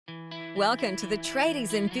Welcome to the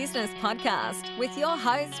Tradies in Business podcast with your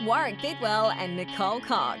hosts Warwick Bidwell and Nicole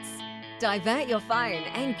Cox. Divert your phone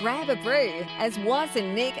and grab a brew as Waz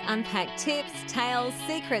and Nick unpack tips, tales,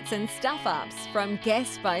 secrets and stuff-ups from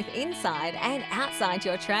guests both inside and outside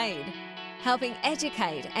your trade, helping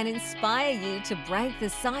educate and inspire you to break the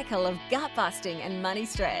cycle of gut-busting and money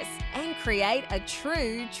stress and create a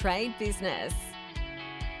true trade business.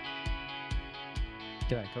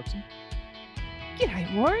 G'day, Coxie.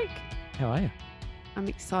 G'day, Warwick. How are you? I'm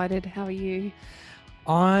excited. How are you?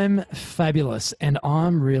 I'm fabulous, and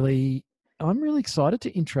I'm really excited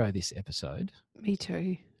to intro this episode. Me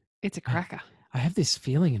too. It's a cracker. I have this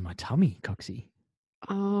feeling in my tummy, Coxie.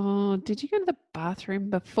 Oh, did you go to the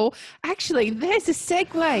bathroom before? Actually, there's a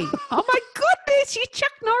segue. Oh my goodness, you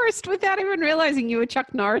Chuck Norrised without even realizing you were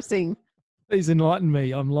Chuck Norrising. Please enlighten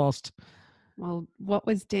me. I'm lost. Well, what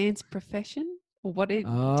was Dan's profession? Or Dan is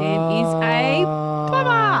a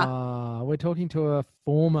plumber. We're talking to a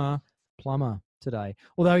former plumber today.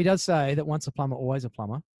 Although he does say that once a plumber, always a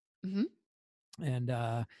plumber. Mm-hmm.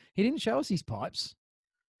 And he didn't show us his pipes.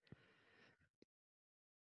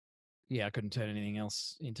 Yeah, I couldn't turn anything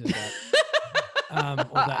else into that.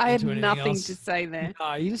 I had nothing to say there.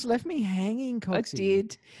 No, you just left me hanging, Coxie. I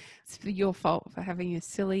did. It's for your fault for having a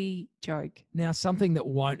silly joke. Now, something that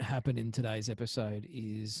won't happen in today's episode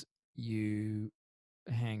is you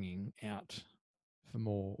hanging out for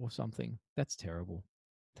more or something. That's terrible.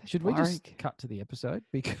 Should we just cut to the episode?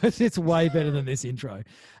 Because it's way better than this intro.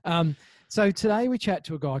 So today we chat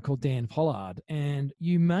to a guy called Dan Pollard, and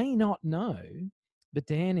you may not know, but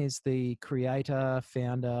Dan is the creator,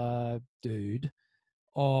 founder, dude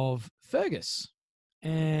of Fergus.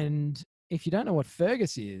 And if you don't know what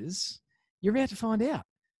Fergus is, you're about to find out.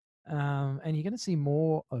 And you're going to see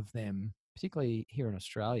more of them, particularly here in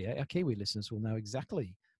Australia. Our Kiwi listeners will know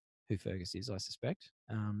exactly who Fergus is, I suspect.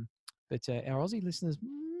 But our Aussie listeners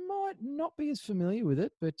might not be as familiar with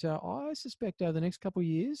it. But I suspect over the next couple of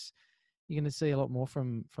years, you're going to see a lot more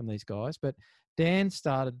from these guys. But Dan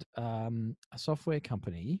started a software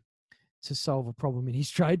company to solve a problem in his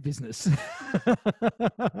trade business.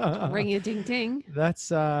 Ring a ding ding.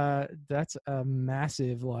 That's a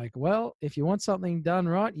massive, well, if you want something done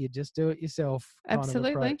right, you just do it yourself.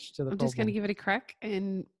 Absolutely. I'm just going to give it a crack,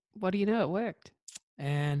 and what do you know? It worked.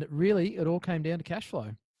 And really, it all came down to cash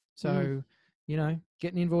flow. So,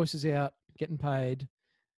 getting invoices out, getting paid.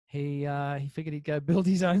 He figured he'd go build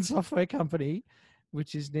his own software company,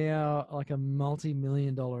 which is now like a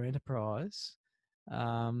multi-million-dollar enterprise.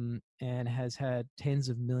 And has had tens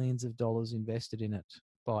of millions of dollars invested in it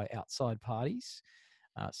by outside parties.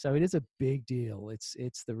 So it is a big deal.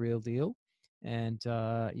 It's the real deal. And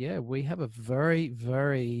we have a very,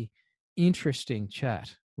 very interesting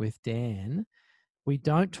chat with Dan. We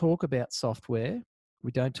don't talk about software.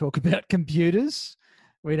 We don't talk about computers.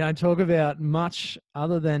 We don't talk about much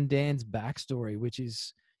other than Dan's backstory, which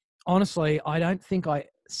is, honestly, I don't think I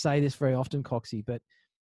say this very often, Coxie, but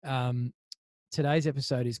today's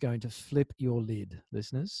episode is going to flip your lid,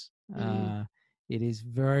 listeners. It is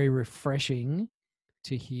very refreshing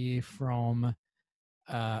to hear from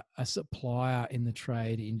a supplier in the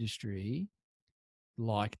trade industry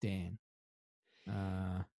like Dan.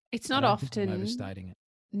 It's not often. I'm overstating it.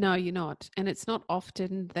 No, you're not. And it's not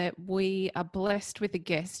often that we are blessed with a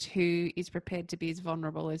guest who is prepared to be as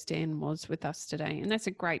vulnerable as Dan was with us today. And that's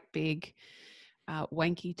a great big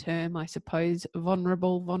wanky term, I suppose.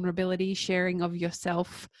 Vulnerability, sharing of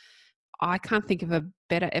yourself. I can't think of a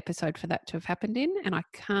better episode for that to have happened in, and I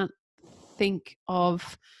can't think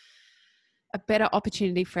of a better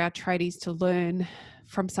opportunity for our tradies to learn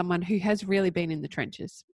from someone who has really been in the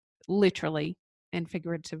trenches, literally and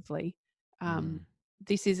figuratively.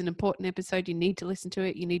 This is an important episode. You need to listen to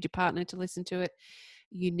it. You need your partner to listen to it.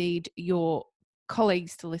 You need your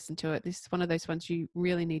colleagues to listen to it. This is one of those ones you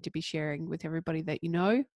really need to be sharing with everybody that you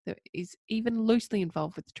know that is even loosely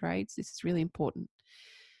involved with the trades. This is really important.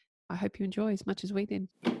 I hope you enjoy as much as we did.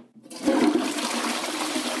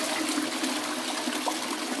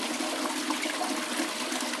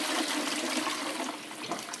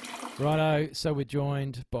 Righto, so we're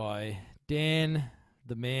joined by Dan,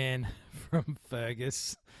 the man from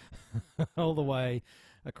Fergus, all the way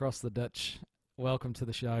across the ditch. Welcome to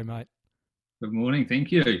the show, mate. Good morning.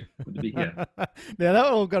 Thank you. Good to be here. Now, that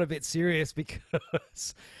all got a bit serious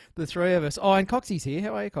because the three of us... Oh, and Coxie's here.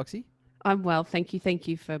 How are you, Coxie? I'm well, thank you. Thank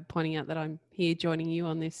you for pointing out that I'm here joining you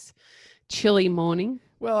on this chilly morning.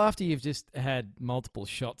 Well, after you've just had multiple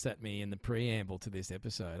shots at me in the preamble to this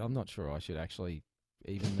episode, I'm not sure I should actually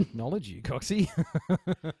even acknowledge you, Coxie.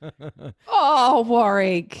 Oh,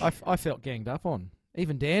 Warwick. I felt ganged up on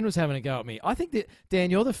Even Dan was having a go at me. I think that,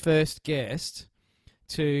 Dan, you're the first guest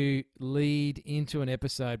to lead into an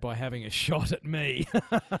episode by having a shot at me.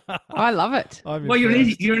 I love it. Well, you're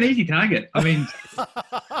an easy target. I mean,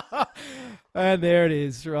 and there it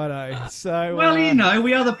is, righto. So, well,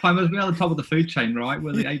 we are the plumbers. We are the top of the food chain, right?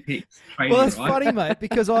 We're the apex traders, well, that's right? funny, mate,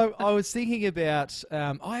 because I was thinking about,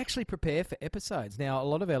 I actually prepare for episodes. Now, a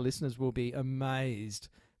lot of our listeners will be amazed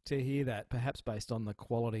to hear that, perhaps based on the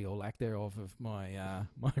quality or lack thereof of my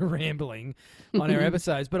my rambling on our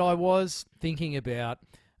episodes. But I was thinking about,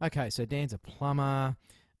 okay, so Dan's a plumber.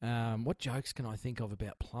 What jokes can I think of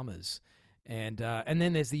about plumbers? And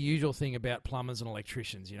then there's the usual thing about plumbers and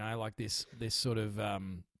electricians. Like this sort of I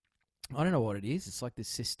don't know what it is. It's like this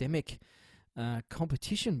systemic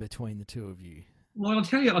competition between the two of you. Well, I'll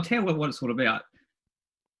tell you what it's all about.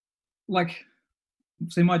 Like,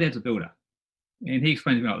 see, my dad's a builder. And he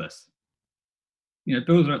explained to me like this.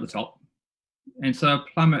 Builders are at the top. And so a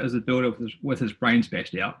plumber is a builder with his brains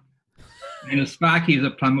bashed out. And a sparky is a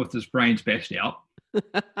plumber with his brains bashed out.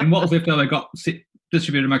 And what was left over got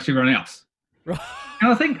distributed amongst everyone else. Right.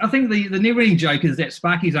 And I think the never-ending joke is that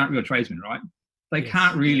sparkies aren't real tradesmen, right? They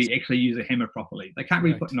can't really actually use a hammer properly. They can't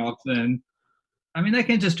really put knobs in. I mean, they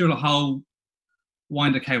can just drill a hole,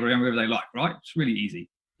 wind a cable around wherever they like, right? It's really easy.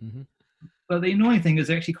 Mm-hmm. But the annoying thing is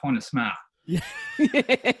they're actually kind of smart. Yeah.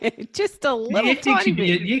 Just a little tiny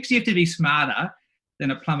bit. You actually have to be smarter than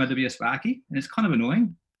a plumber to be a sparky, and it's kind of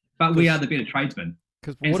annoying. But we are the better tradesmen,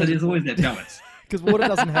 and so there's always that balance. Because water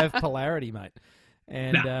doesn't have polarity, mate,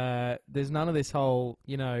 and there's none of this whole,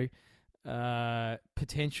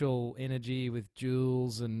 potential energy with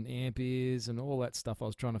joules and amperes and all that stuff I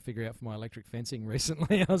was trying to figure out for my electric fencing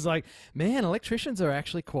recently. I was like, man, electricians are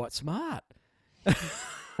actually quite smart.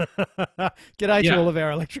 G'day to all of our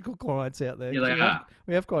electrical clients out there. Yeah, they are.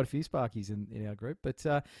 We have quite a few Sparkies in our group. But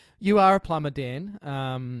you are a plumber, Dan.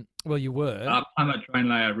 Well, you were. Plumber, drain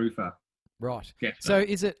layer, roofer. Right. Yes, so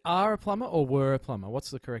is it are a plumber or were a plumber? What's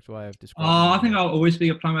the correct way of describing it? I think I'll always be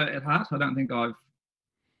a plumber at heart. I don't think I've...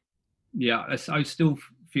 Yeah, I still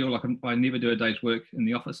feel like I never do a day's work in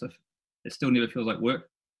the office. It still never feels like work.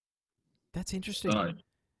 That's interesting. So,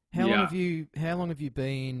 How long have you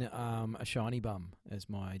been a shiny bum, as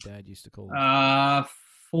my dad used to call it?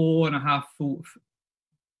 4.5 full.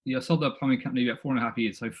 Yeah, I sold the plumbing company about 4.5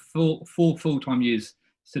 years. So four full-time years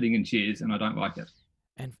sitting in chairs, and I don't like it.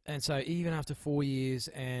 And so even after 4 years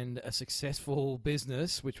and a successful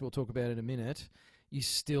business, which we'll talk about in a minute, you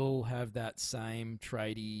still have that same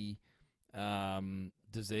tradie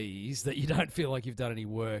disease that you don't feel like you've done any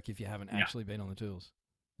work if you haven't actually been on the tools.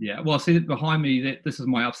 Yeah, well, see behind me, this is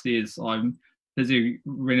my upstairs. I'm busy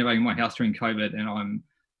renovating my house during COVID, and I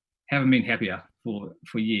haven't been happier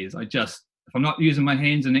for years. If I'm not using my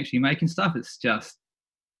hands and actually making stuff, it's just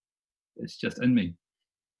in me.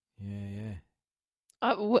 Yeah.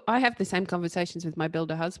 I have the same conversations with my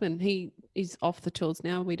builder husband. He is off the tools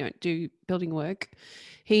now. We don't do building work.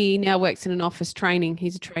 He now works in an office training.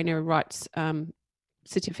 He's a trainer who writes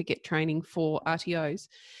certificate training for RTOs.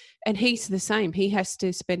 And he's the same. He has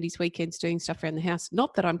to spend his weekends doing stuff around the house.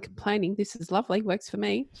 Not that I'm complaining. This is lovely. Works for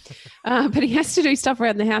me. But he has to do stuff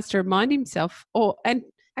around the house to remind himself. And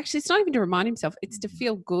actually, it's not even to remind himself. It's to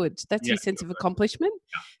feel good. That's his sense of accomplishment.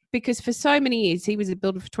 Yeah. Because for so many years, he was a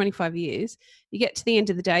builder for 25 years. You get to the end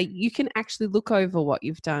of the day, you can actually look over what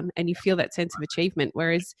you've done and you feel that sense of achievement.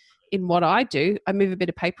 Whereas in what I do, I move a bit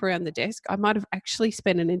of paper around the desk. I might have actually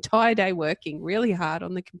spent an entire day working really hard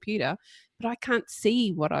on the computer, but I can't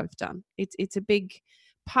see what I've done. It's a big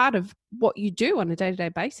part of what you do on a day-to-day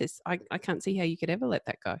basis. I can't see how you could ever let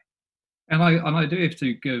that go. And I do have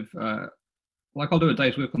to give, I'll do a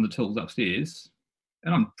day's work on the tools upstairs,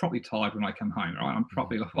 and I'm probably tired when I come home, right? I'm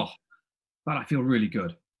probably like, but I feel really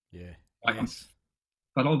good. Yeah.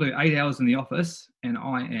 But I'll do 8 hours in the office, and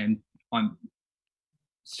I'm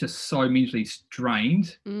just so mentally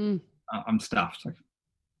strained. I'm stuffed.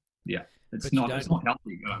 It's not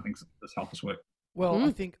healthy. I don't think this office work. Well,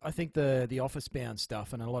 I think the office bound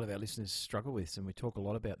stuff, and a lot of our listeners struggle with, and we talk a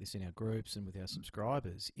lot about this in our groups and with our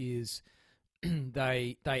subscribers, is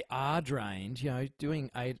they are drained.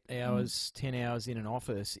 Doing 8 hours, 10 hours in an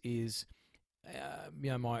office is,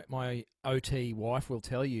 my OT wife will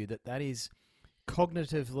tell you that is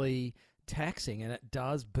cognitively taxing, and it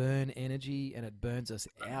does burn energy and it burns us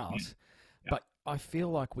out. Yeah. But I feel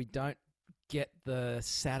like we don't get the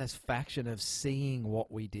satisfaction of seeing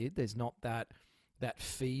what we did. There's not that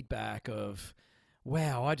feedback of,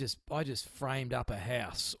 wow, I just framed up a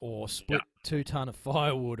house or split 2 ton of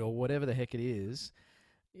firewood or whatever the heck it is.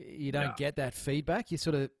 You don't get that feedback. You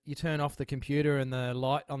turn off the computer and the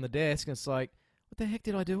light on the desk, and it's like, what the heck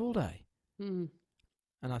did I do all day?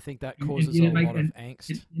 And I think that And causes yet a lot of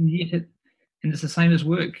angst. And yet and it's the same as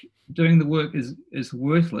work. Doing the work is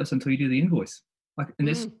worthless until you do the invoice. And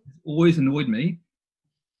that's always annoyed me.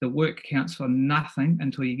 The work counts for nothing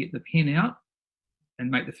until you get the pen out and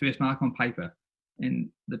make the first mark on paper. And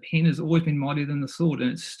the pen has always been mightier than the sword,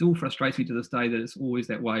 and it still frustrates me to this day that it's always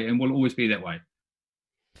that way and will always be that way.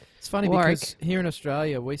 It's funny because here in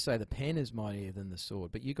Australia we say the pen is mightier than the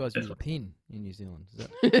sword, but you guys use a pin in New Zealand. Is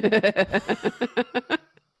that...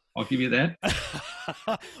 I'll give you that.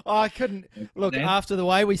 I couldn't look after the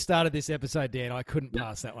way we started this episode, Dan. I couldn't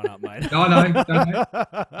pass that one up, mate. No.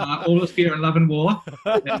 All is fair in love and war.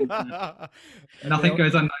 Nothing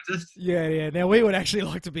goes unnoticed. Yeah. Now we would actually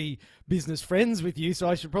like to be business friends with you, so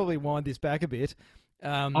I should probably wind this back a bit.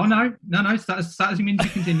 No. Start as you mean to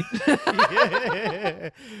continue.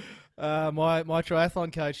 My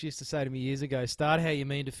triathlon coach used to say to me years ago, start how you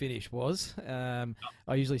mean to finish was.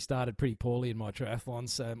 I usually started pretty poorly in my triathlons,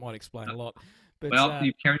 so it might explain a lot. But,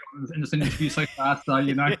 you've carried on in this interview so fast, so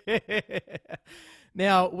you know.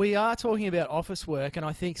 Now, we are talking about office work, and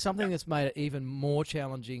I think something that's made it even more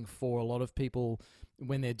challenging for a lot of people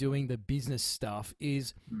when they're doing the business stuff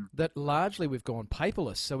is that largely we've gone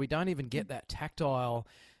paperless, so we don't even get that tactile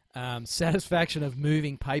satisfaction of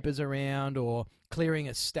moving papers around or clearing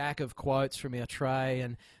a stack of quotes from our tray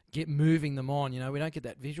and moving them on. We don't get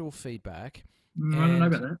that visual feedback. I don't know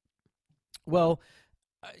about that. Well,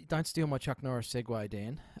 don't steal my Chuck Norris segue,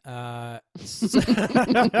 Dan. I'm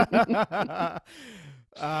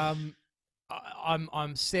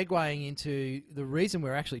segueing into the reason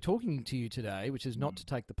we're actually talking to you today, which is not to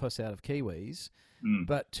take the puss out of Kiwis,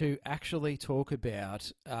 but to actually talk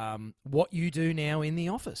about what you do now in the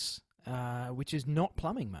office, which is not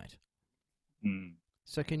plumbing, mate.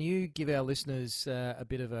 So can you give our listeners a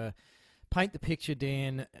bit of a paint the picture,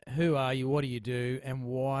 Dan? Who are you? What do you do? And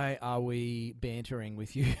why are we bantering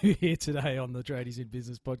with you here today on the Tradies in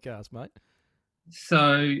Business podcast, mate?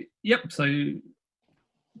 So obviously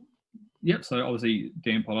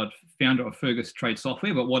Dan Pollard, founder of Fergus Trade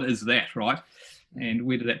Software, but what is that, right? And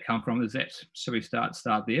where did that come from? Is that, shall we start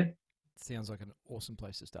there? Sounds like an awesome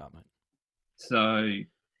place to start, mate. So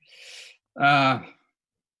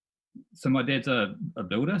my dad's a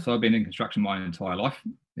builder, so I've been in construction my entire life,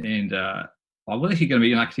 and I was actually going to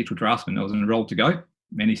be an architectural draftsman. I was enrolled to go,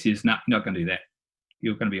 and he says, "No, you're not going to do that.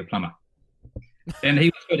 You're going to be a plumber." And he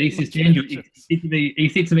was good. He says, "Dan, he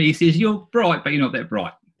said to me, he says, you're bright, but you're not that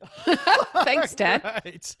bright." Thanks, Dad.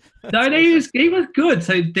 No, he was good.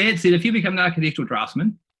 So Dad said, if you become an architectural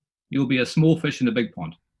draftsman, you'll be a small fish in a big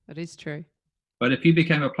pond. That is true. But if you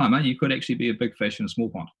became a plumber, you could actually be a big fish in a small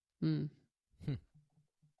pond.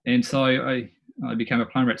 And so I became a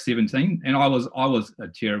plumber at 17, and I was a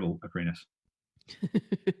terrible apprentice.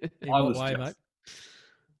 I was way, mate.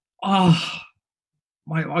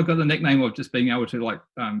 I got the nickname of just being able to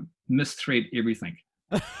misthread everything.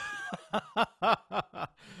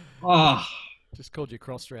 Just called you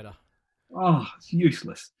cross-threader. It's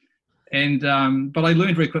useless. And but I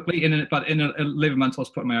learned very quickly. In 11 months, I was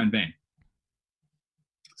putting my own van.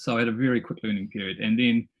 So I had a very quick learning period. And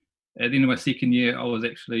then at the end of my second year, I was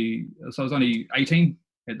only 18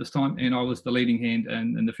 at this time, and I was the leading hand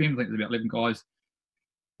in the firm. I think there's about 11 guys,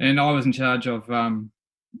 and I was in charge of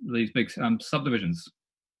these big subdivisions,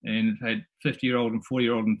 and had 50-year-old and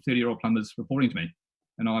 40-year-old and 30-year-old plumbers reporting to me,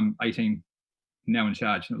 and I'm 18 now in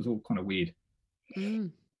charge, and it was all kind of weird.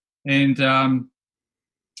 And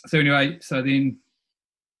so then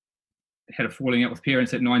had a falling out with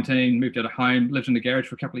parents at 19, moved out of home, lived in a garage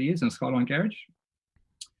for a couple of years in a Skyline garage,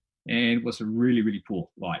 and was really, really poor.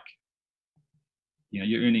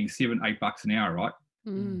 You're earning $7-8 an hour, right?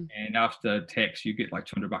 And after tax, you get like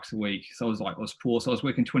 $200 a week. So I was poor. So I was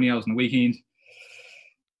working 20 hours on the weekend.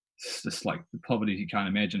 It's just like the poverty you can't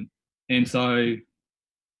imagine. And so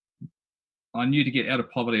I knew to get out of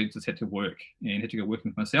poverty, I just had to work and had to go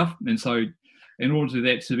working for myself. And so in order to do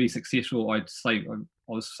that, to be successful, I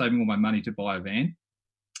was saving all my money to buy a van,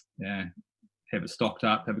 have it stocked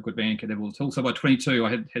up, have a good van, could have all the tools. So by 22, I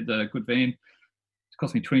had the good van. It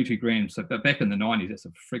cost me 22 grand. So back in the 90s, that's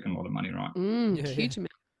a freaking lot of money, right? Huge amount.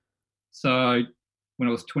 So when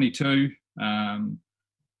I was 22,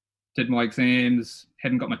 did my exams,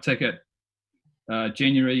 hadn't got my ticket.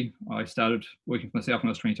 January, I started working for myself when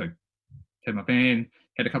I was 22. Had my van,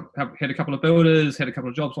 had a couple of builders, had a couple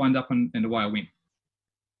of jobs lined up, and away I went.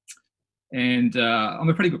 And I'm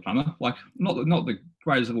a pretty good plumber, like not the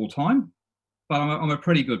greatest of all time, but I'm a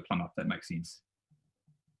pretty good plumber, if that makes sense.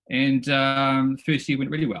 And the first year went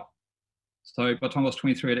really well. So by the time I was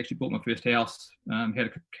 23, I'd actually bought my first house, had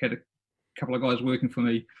a couple of guys working for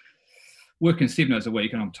me, working 7 hours a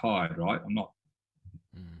week, and I'm tired, right? I'm not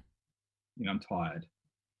I'm tired.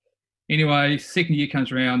 Anyway, second year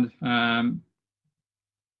comes around.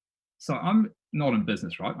 So I'm not in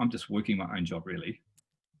business, right? I'm just working my own job, really.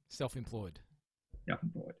 Self-employed.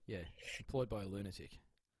 Self-employed. Yeah, employed by a lunatic.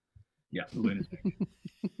 Yeah, a lunatic.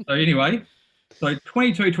 So anyway, so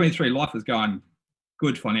 22, 23, life was going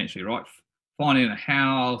good financially, right? Finding a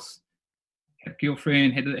house, had a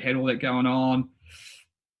girlfriend, had all that going on.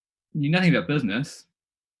 Knew nothing about business.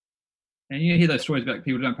 And you hear those stories about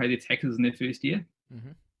people who don't pay their taxes in their first year.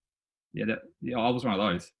 Mm-hmm. Yeah, I was one of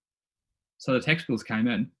those. So the tax bills came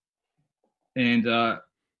in, and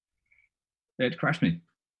it crushed me.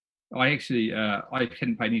 I actually I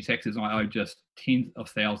hadn't paid any taxes. I owed just tens of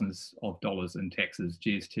thousands of dollars in taxes,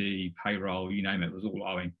 GST, payroll, you name it. It was all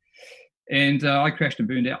owing, and I crashed and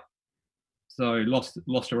burned out. So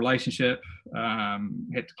lost a relationship,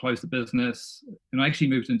 had to close the business, and I actually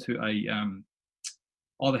moved into a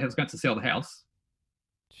I was going to sell the house,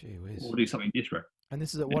 Gee whiz. or do something desperate. And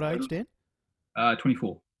this is at what age, Dan?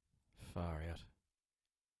 24. Far out.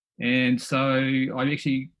 And so I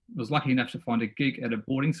actually was lucky enough to find a gig at a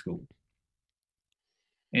boarding school.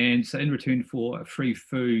 And so in return for free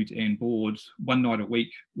food and board, one night a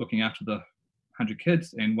week, looking after the 100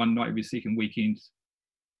 kids, and one night every second weekend,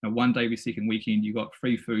 one day every second weekend, you got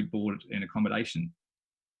free food, board, and accommodation.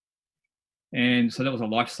 And so that was a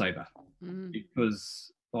lifesaver,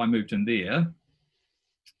 because I moved in there.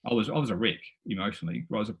 I was a wreck emotionally.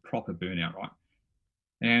 I was a proper burnout, right?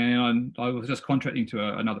 And I was just contracting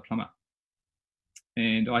to another plumber,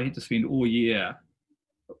 and I had to spend all year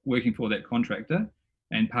working for that contractor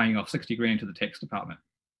and paying off 60 grand to the tax department.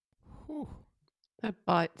 Whew. That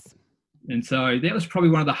bites. And so that was probably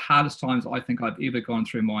one of the hardest times I think I've ever gone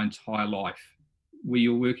through my entire life, where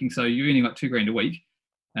you're working. So you're earning like $2 grand a week,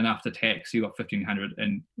 and after tax, you got 1,500,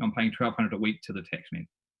 and I'm paying 1,200 a week to the taxman.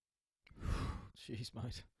 Jeez,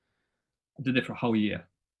 mate. I did that for a whole year.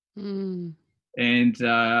 Mm. And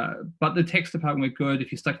but the tax department were good.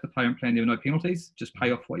 If you stuck to the payment plan, there were no penalties. Just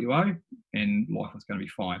pay off what you owe, and life was going to be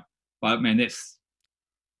fine. But man, that's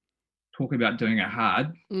talking about doing it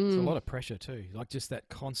hard. It's a lot of pressure too. Like just that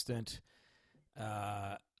constant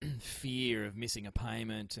fear of missing a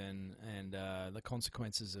payment and the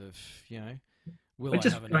consequences of, will But I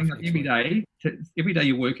just have enough going up next every week? day. Every day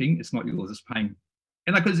you're working, it's not yours. It's paying,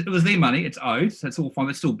 and like, 'cause it was their money, it's owed, so it's all fine.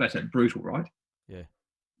 But it's still bitter, brutal, right? Yeah.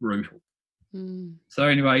 Brutal. Mm. So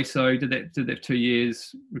anyway, so did that for 2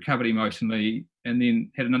 years, recovered emotionally, and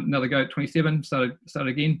then had another go at 27. Started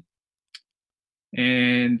again,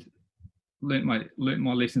 and learnt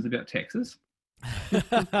my lessons about taxes.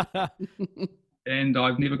 And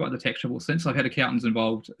I've never got the tax trouble since. I've had accountants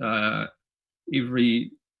involved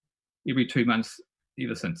every 2 months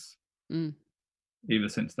ever since. Ever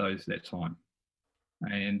since that time,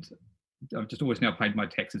 and I've just always now paid my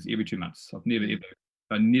taxes every 2 months. I never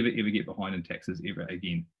ever get behind in taxes ever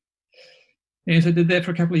again. And so I did that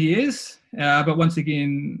for a couple of years, but once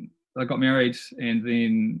again I got married, and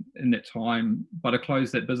then in that time, but I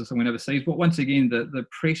closed that business and went overseas. But once again, the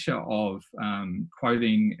pressure of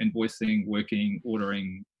quoting, invoicing, working,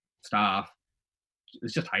 ordering, staff,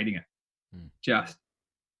 is just hating it. Just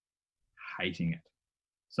hating it.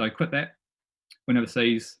 So I quit that, went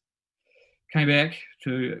overseas, came back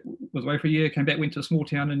was away for a year, came back, went to a small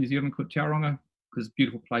town in New Zealand called Tauranga, because it's a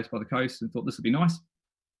beautiful place by the coast, and thought this would be nice.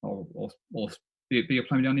 I'll be a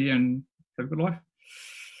plumber down here and have a good life.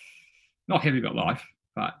 Not happy about life,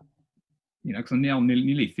 but, because I'm now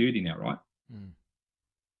nearly 30 now, right?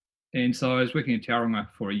 And so I was working in Tauranga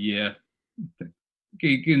for a year,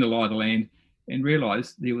 getting the lie of the land, and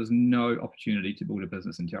realised there was no opportunity to build a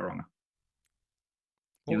business in Tauranga.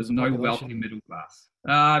 There was no wealthy middle class.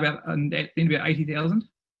 About 80,000.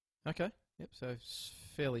 Okay. Yep. So it's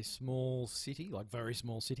fairly small city, like very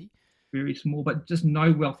small city. Very small, but just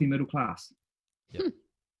no wealthy middle class. Yep.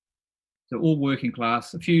 So all working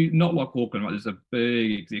class. A few, not like Auckland, right? There's a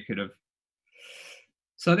big executive.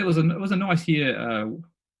 So it was a nice year.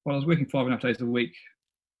 While I was working 5.5 days a week,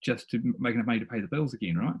 just to make enough money to pay the bills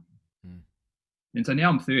again, right? And so now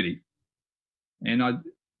I'm 30, and I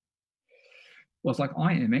was like,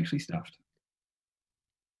 I am actually stuffed.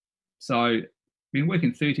 So I've been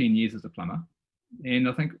working 13 years as a plumber, and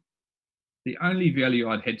I think the only value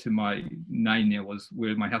I'd had to my name now was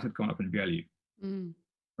where my house had gone up in value.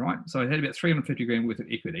 Right? So I had about 350 grand worth of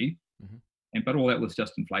equity, but all that was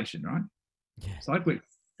just inflation, right? Yeah. So I'd worked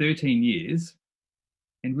 13 years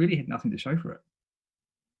and really had nothing to show for it.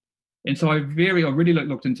 And so I really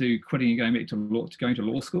looked into quitting and going back to law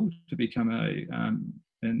school to become an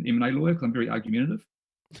M&A lawyer, because I'm very argumentative.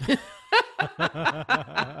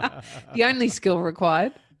 The only skill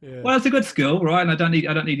required. Yeah. Well, it's a good skill, right? And I don't need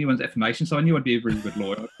anyone's affirmation, so I knew I'd be a really good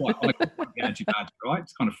lawyer. I quite gadget, right?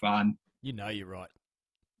 It's kind of fun. You know you're right.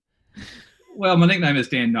 Well, my nickname is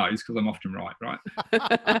Dan Knows because I'm often right?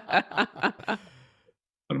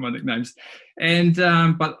 One of my nicknames. And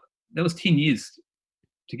but that was 10 years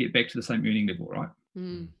to get back to the same earning level, right?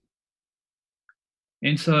 Mm.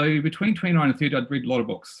 And so between 29 and 30, I'd read a lot of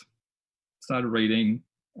books, started reading.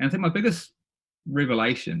 And I think my biggest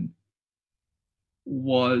revelation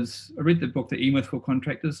was I read the book, The E-Myth for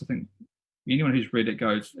Contractors. I think anyone who's read it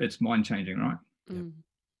goes, it's mind-changing, right? Mm.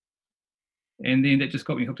 And then that just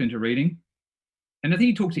got me hooked into reading. And I think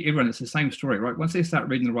you talk to everyone, it's the same story, right? Once they start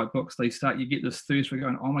reading the right books, you get this thirst for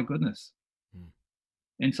going, oh my goodness. Mm.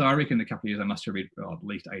 And so I reckon in a couple of years, I must have read at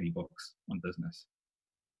least 80 books on business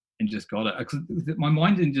and just got it. Because my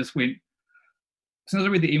mind then just went, as soon as I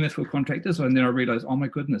read the E-Myth for Contractors, and then I realized, oh my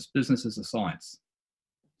goodness, business is a science.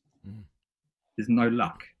 Mm. There's no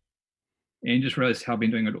luck. And just realized how I've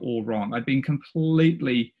been doing it all wrong. I'd been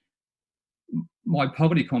completely, my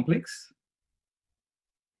poverty complex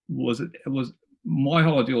was my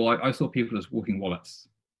whole ideal. I saw people as walking wallets.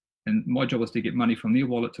 And my job was to get money from their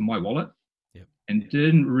wallet to my wallet. Yep. And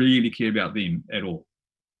didn't really care about them at all.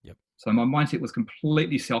 Yep. So my mindset was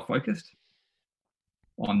completely self-focused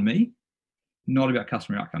on me, not about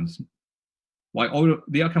customer outcomes.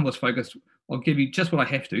 The outcome was focused, I'll give you just what I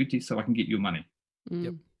have to so I can get your money. Mm.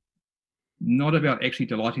 Yep. Not about actually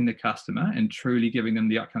delighting the customer and truly giving them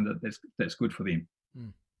the outcome that's good for them.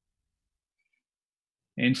 Mm.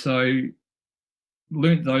 And so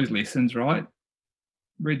learned those lessons, right?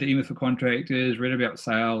 Read the E-Myth for Contractors, read about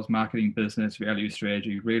sales, marketing, business, value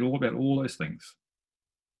strategy, read all about all those things.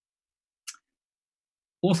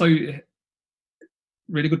 Also,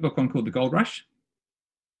 read a good book called The Gold Rush.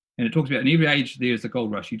 And it talks about in every age there's a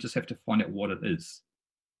gold rush. You just have to find out what it is.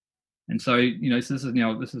 And so, so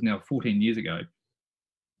this is now 14 years ago.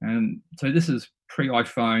 And so this is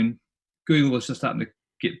pre-iPhone. Google was just starting to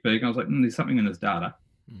get big. I was like, there's something in this data.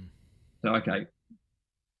 Mm. So, okay.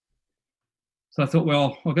 So I thought,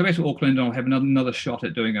 well, I'll go back to Auckland and I'll have another shot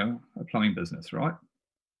at doing a plumbing business, right?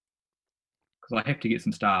 Because I have to get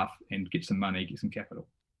some staff and get some money, get some capital.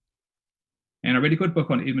 And I read a good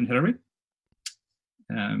book on Edmund Hillary.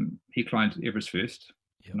 He climbed Everest first.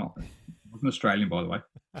 Yep. Not an Australian, by the way.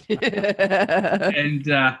 And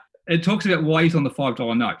it talks about why he's on the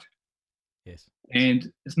 $5 note. Yes. And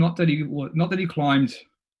it's not that he climbed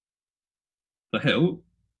the hill,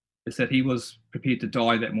 it's that he was prepared to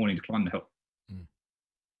die that morning to climb the hill. Mm.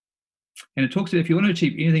 And it talks about if you want to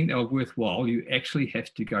achieve anything that was worthwhile, you actually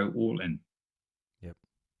have to go all in. Yep.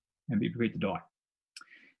 And be prepared to die.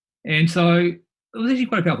 And so it was actually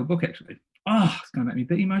quite a powerful book, actually. Oh, it's going to make me a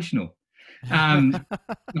bit emotional. I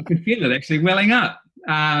could feel it actually welling up.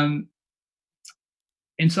 And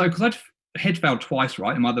so, because I had failed twice,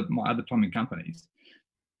 right, in my other plumbing companies,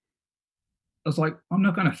 I was like, I'm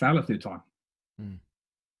not going to fail a third time. Mm.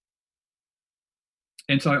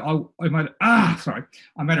 And so I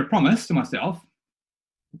made a promise to myself.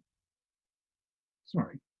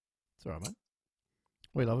 Sorry. It's all right, mate.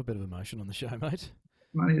 We love a bit of emotion on the show, mate.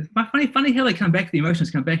 Funny how they come back. The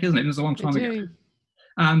emotions come back, isn't it? It was a long time ago.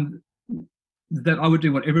 That I would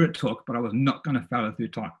do whatever it took, but I was not going to fail a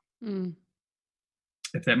third time. Mm.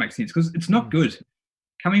 If that makes sense, because it's not good.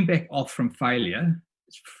 Coming back off from failure,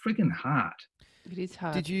 it's friggin' hard. It is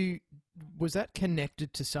hard. Was that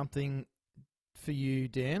connected to something for you,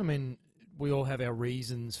 Dan? I mean, we all have our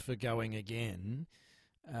reasons for going again,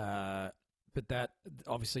 but that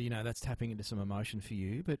obviously, that's tapping into some emotion for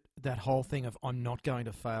you. But that whole thing of I'm not going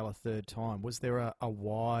to fail a third time, was there a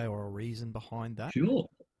why or a reason behind that? Sure,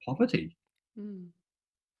 poverty. Mm.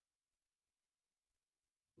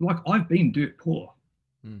 Like I've been dirt poor.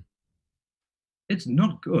 Mm. It's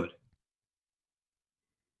not good.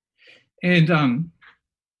 And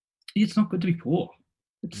it's not good to be poor.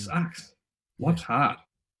 It sucks. Life's hard.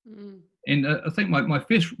 Mm. And I think my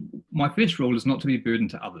first rule is not to be a burden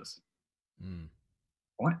to others. Mm.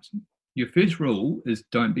 Right? Your first rule is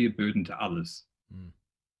don't be a burden to others. Mm.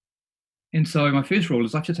 And so my first rule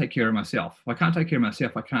is I have to take care of myself. If I can't take care of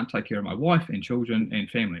myself, I can't take care of my wife and children and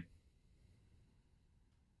family.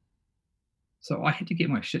 So I had to get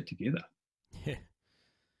my shit together. Yeah.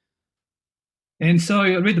 And so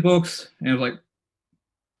I read the books and I was like,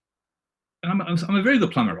 I'm a very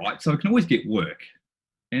good plumber, right? So I can always get work.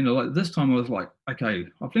 And like this time I was like, okay,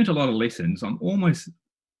 I've learned a lot of lessons. I'm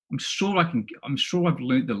sure I've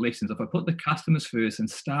learned the lessons. If I put the customers first and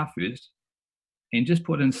staff first and just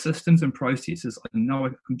put in systems and processes, I know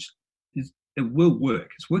it will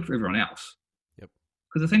work. It's worked for everyone else. Yep.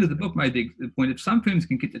 Because the thing is, the book made the point, if some firms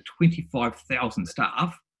can get to 25,000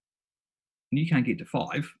 staff, and you can't get to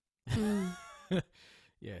 5,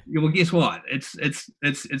 Yeah. well, guess what?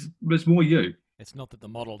 It's more you. It's not that the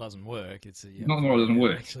model doesn't work. It's Not the model doesn't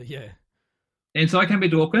work. Actually, yeah. And so I came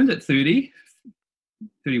back to Auckland at 30,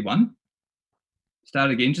 31.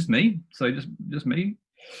 Started again, just me. So just me.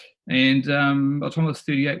 And by the time I was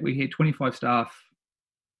 38, we had 25 staff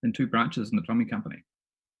in 2 branches in the plumbing company.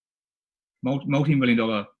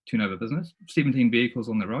 Multi-million-dollar turnover business, 17 vehicles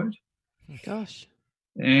on the road. Gosh.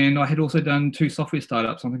 And I had also done 2 software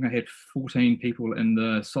startups. I think I had 14 people in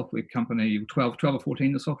the software company, 12 or 14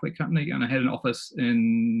 in the software company, and I had an office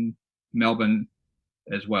in Melbourne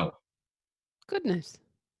as well. Goodness.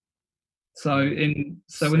 So in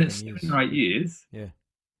 7 or 8 years, yeah,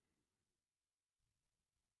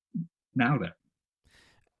 nailed it.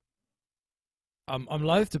 I'm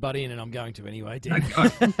loath to butt in, and I'm going to anyway, Dan.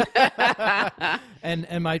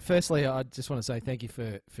 and mate, firstly, I just want to say thank you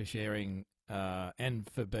for sharing and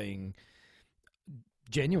for being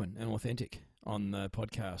genuine and authentic on the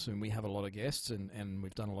podcast. And we have a lot of guests, and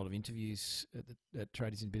we've done a lot of interviews at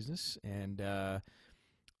Traders in Business, and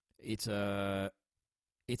it's a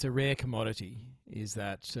rare commodity, is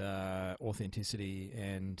that authenticity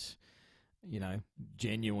and, you know,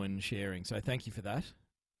 genuine sharing. So thank you for that.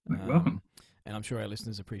 You're welcome. And I'm sure our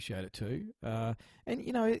listeners appreciate it too. And,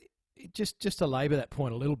 you know, just to labour that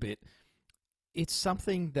point a little bit, it's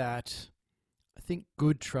something that I think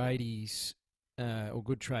good tradies or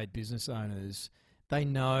good trade business owners, they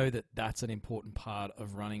know that that's an important part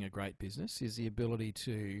of running a great business, is the ability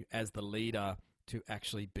to, as the leader, to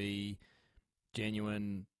actually be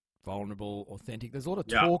genuine, vulnerable, authentic. There's a lot of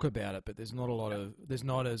talk about it, but there's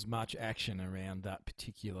not as much action around that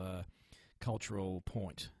particular cultural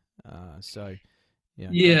point. So,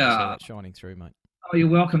 yeah, that shining through, mate. Oh, you're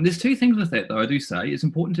welcome. There's 2 things with that, though. I do say it's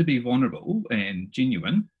important to be vulnerable and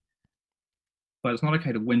genuine, but it's not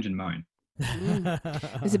okay to whinge and moan.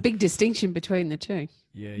 There's a big distinction between the 2.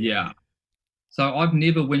 Yeah. So I've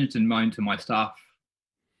never whinged and moaned to my staff.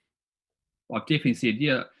 I've definitely said,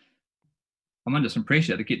 yeah, I'm under some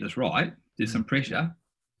pressure to get this right. There's some pressure.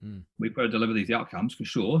 We've got to deliver these outcomes for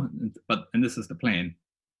sure, and this is the plan.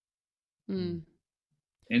 And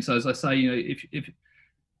so, as I say, you know, if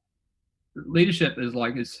leadership is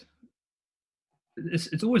like it's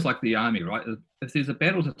always like the army, right? If there's a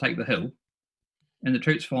battle to take the hill, and the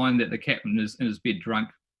troops find that the captain is in his bed drunk,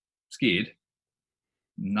 scared,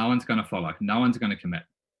 no one's going to follow. No one's going to commit.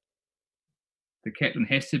 The captain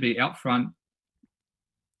has to be out front,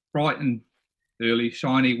 bright and early,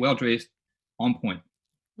 shiny, well dressed, on point.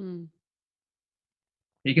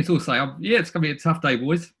 He can still say, "Yeah, it's going to be a tough day,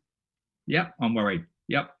 boys. Yep, I'm worried.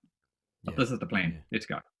 Yep, but this is the plan. Let's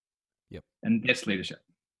go." Yep, and that's leadership.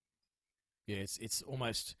 Yeah, it's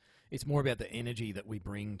almost, it's more about the energy that we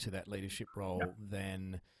bring to that leadership role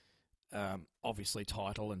than obviously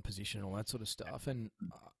title and position and all that sort of stuff. And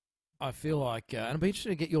I feel like, and I'd be interested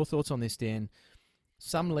to get your thoughts on this, Dan.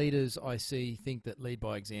 Some leaders I see think that lead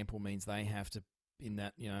by example means they have to, in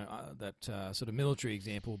that, you know, that sort of military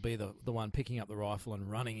example, be the one picking up the rifle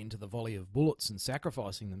and running into the volley of bullets and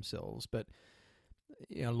sacrificing themselves. But,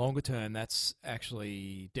 you know, longer term, that's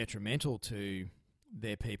actually detrimental to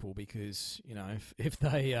their people, because, you know, if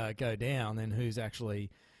they go down, then who's actually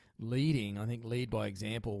leading? I think lead by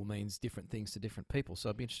example means different things to different people. So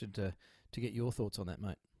I'd be interested to get your thoughts on that,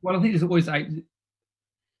 mate. Well, I think there's always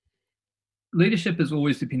leadership is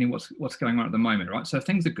always depending what's going on at the moment, right? So if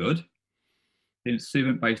things are good, then it's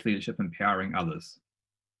servant-based leadership, empowering others.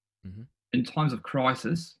 In times of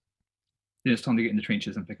crisis, then it's time to get in the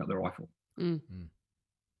trenches and pick up the rifle.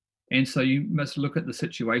 And so you must look at the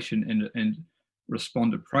situation and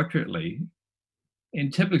respond appropriately.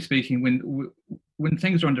 And typically speaking, when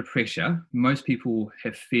things are under pressure, most people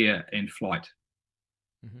have fear and flight.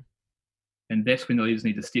 And that's when the leaders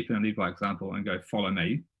need to step in and lead by example and go, follow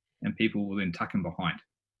me, and people will then tuck in behind.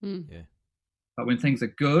 But when things are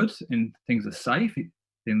good and things are safe,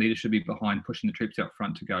 then leaders should be behind, pushing the troops out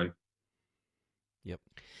front to go.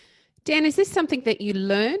 Dan, is this something that you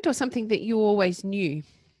learned or something that you always knew?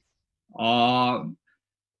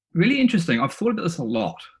 Really interesting. I've thought about this a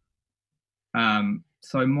lot.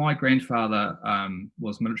 So my grandfather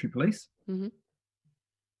was military police.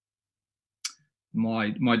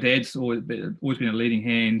 My dad's always been a leading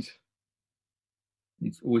hand.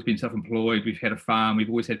 He's always been self-employed. We've had a farm. We've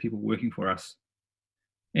always had people working for us.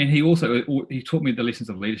 And he taught me the lessons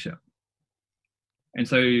of leadership.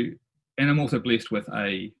 And I'm also blessed with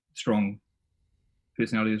a strong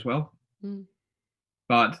personality as well.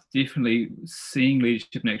 But definitely seeing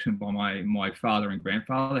leadership in action by my father and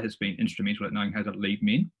grandfather has been instrumental at knowing how to lead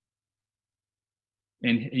men.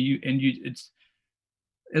 And it's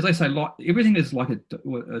as I say, like everything is like a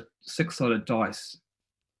six-sided dice.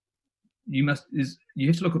 You have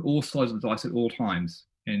to look at all sides of the dice at all times,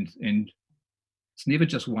 and it's never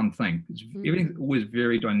just one thing. Everything's always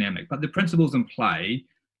very dynamic. But the principles in play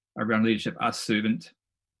around leadership are servant,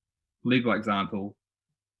 lead by example,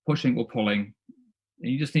 pushing or pulling,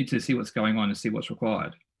 and you just need to see what's going on and see what's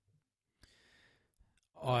required.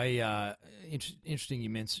 Interesting. You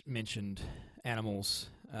mentioned animals.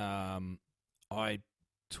 I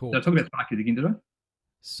talked. Did I talk about Sparky again, did I?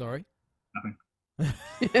 Sorry. Nothing.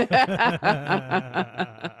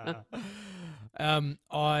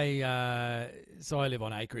 So I live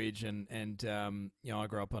on acreage, and you know, I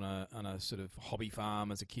grew up on a sort of hobby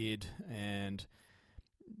farm as a kid, and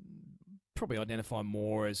probably identify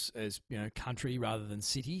more as you know, country rather than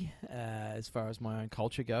city as far as my own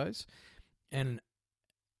culture goes, and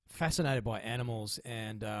fascinated by animals.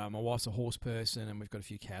 And my wife's a horse person, and we've got a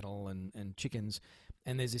few cattle and chickens,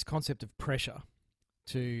 and there's this concept of pressure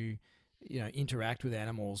to, you know, interact with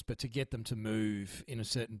animals, but to get them to move in a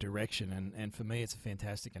certain direction. And for me, it's a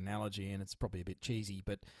fantastic analogy, and it's probably a bit cheesy,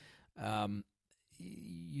 but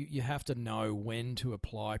you have to know when to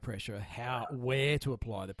apply pressure, where to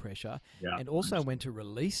apply the pressure, and also when to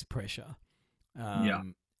release pressure.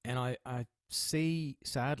 And I see,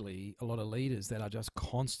 sadly, a lot of leaders that are just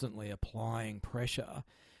constantly applying pressure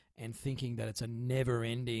and thinking that it's a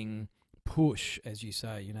never-ending push, as you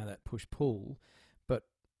say, you know, that push-pull. But,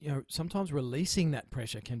 you know, sometimes releasing that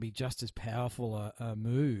pressure can be just as powerful a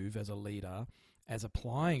move as a leader as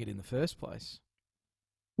applying it in the first place.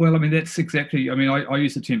 Well, I mean, that's exactly, I mean, I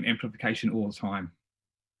use the term amplification all the time.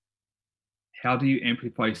 How do you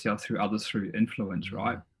amplify yourself through others through influence,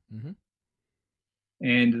 right? Mm-hmm.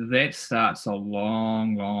 And that starts a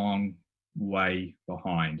long, long way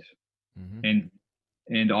behind. Mm-hmm.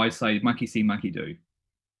 And I say, monkey see, monkey do.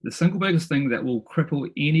 The single biggest thing that will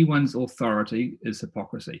cripple anyone's authority is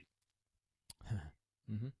hypocrisy.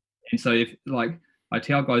 Mm-hmm. And so, if, like, I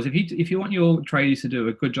tell guys, if you want your tradies to do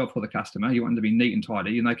a good job for the customer, you want them to be neat and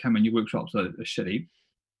tidy, and they come in, your workshops are shitty,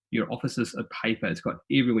 your offices are paper, it's got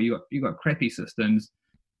everywhere, you got crappy systems,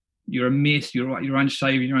 you're a mess, you're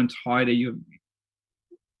unshaven, you're untidy,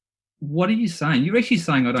 what are you saying? You're actually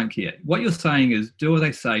saying, I don't care. What you're saying is, do as I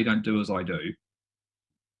say, don't do as I do.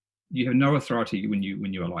 You have no authority when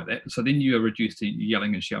you are like that. So then you are reduced to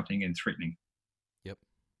yelling and shouting and threatening.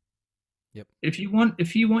 Yep. If you want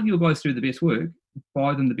your guys to do the best work,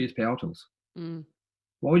 buy them the best power tools.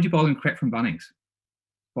 Why would you buy them crap from Bunnings?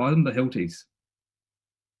 Buy them the Hiltis.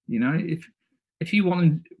 You know, if you want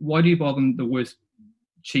them, why do you buy them the worst,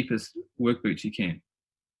 cheapest work boots you can?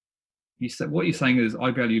 What you're saying is,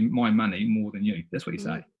 I value my money more than you. That's what you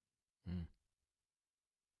say.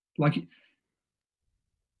 Like,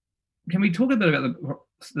 can we talk a bit about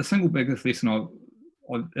the single biggest lesson of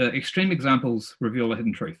extreme examples reveal a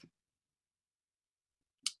hidden truth?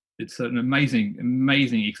 It's an amazing,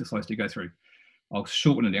 amazing exercise to go through. I'll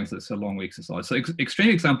shorten it down so it's a long exercise. So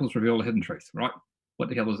extreme examples reveal a hidden truth, right? What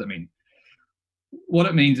the hell does that mean? What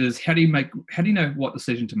it means is, how do you know what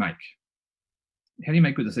decision to make? How do you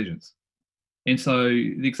make good decisions? And so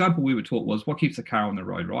the example we were taught was, what keeps the car on the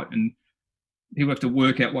road, right? And people have to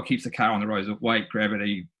work out what keeps the car on the road. Is it weight,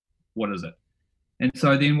 gravity, what is it? And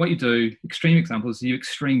so then what you do, extreme examples, you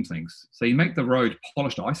extreme things. So you make the road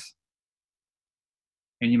polished ice,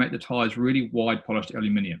 and you make the tyres really wide polished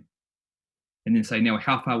aluminium. And then say, now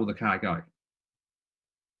how far will the car go?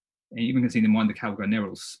 And you even can see in mind the car will go narrow,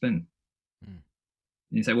 it'll spin. And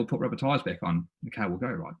you say, well, put rubber tyres back on, the car will go,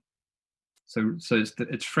 right? So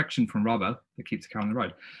it's friction from rubber that keeps the car on the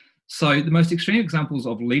road. So the most extreme examples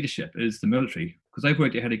of leadership is the military, because they've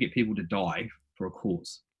worked out how to get people to die for a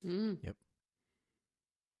cause. Yep.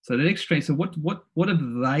 So the extreme. So what have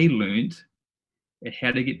they learned at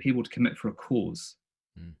how to get people to commit for a cause?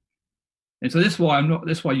 And so that's why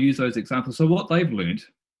I use those examples. So what they've learned,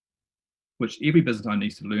 which every business owner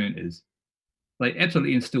needs to learn, is they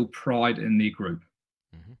absolutely instill pride in their group,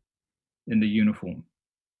 in the uniform,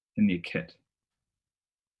 in their kit.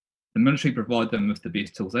 The military provide them with the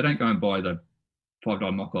best tools. They don't go and buy the $5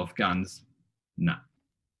 knockoff guns. No.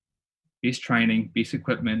 Best training, best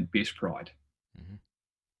equipment, best pride.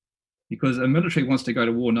 Because a military wants to go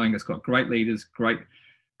to war knowing it's got great leaders, great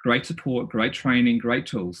support, great training, great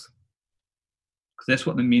tools. Because that's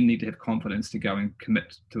what the men need to have confidence to go and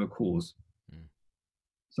commit to a cause.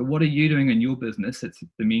 So what are you doing in your business? It's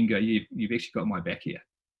the men go, you've actually got my back here.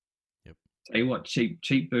 Tell you what,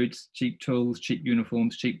 cheap boots, cheap tools, cheap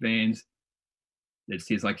uniforms, cheap vans. It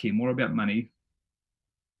says I care more about money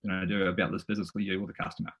than I do about this business with you or the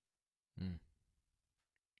customer.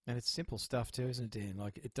 And it's simple stuff too, isn't it, Dan?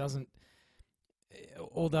 Like, it doesn't,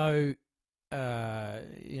 although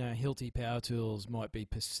Hilti power tools might be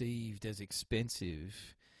perceived as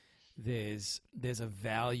expensive, there's a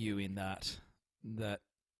value in that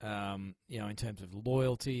in terms of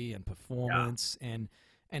loyalty and performance and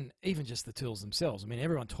even just the tools themselves. I mean,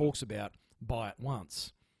 everyone talks about buy it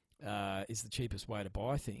once is the cheapest way to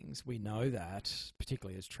buy things. We know that,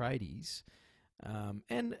 particularly as tradies.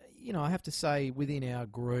 And I have to say, within our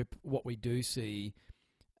group, what we do see,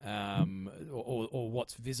 or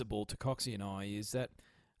what's visible to Coxie and I, is that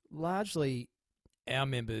largely our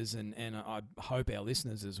members and I hope our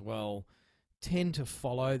listeners as well tend to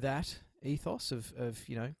follow that ethos of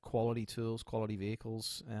quality tools, quality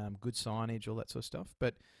vehicles, good signage, all that sort of stuff.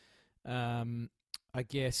 But I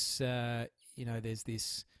guess there's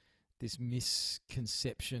this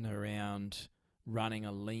misconception around running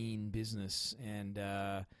a lean business and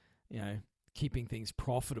keeping things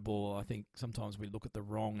profitable. I think sometimes we look at the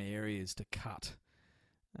wrong areas to cut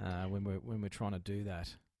when we're trying to do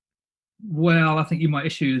that. Well, I think my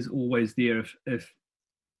issue is always there. If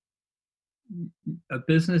a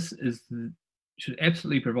business should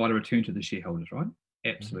absolutely provide a return to the shareholders, right?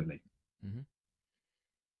 Absolutely. Mm-hmm.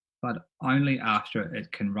 But only after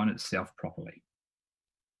it can run itself properly.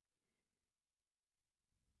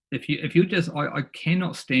 If you just, I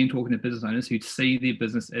cannot stand talking to business owners who see their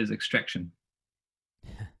business as extraction.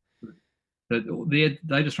 They're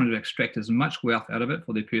just trying to extract as much wealth out of it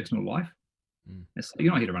for their personal life.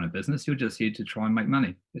 You're not here to run a business. You're just here to try and make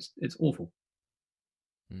money. It's awful.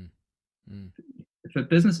 If a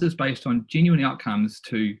business is based on genuine outcomes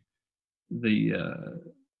to the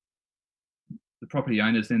property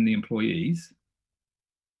owners and the employees,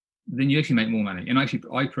 then you actually make more money. And actually,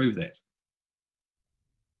 I prove that.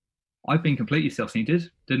 I've been completely self-centered,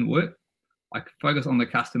 didn't work. I focus on the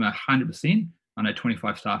customer 100%. I know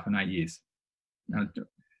 25 staff in 8 years.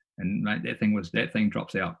 And mate, that thing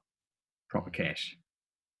drops out proper cash.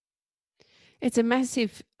 It's a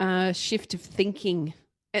massive shift of thinking.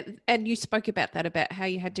 And you spoke about that, about how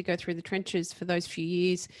you had to go through the trenches for those few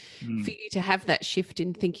years for you to have that shift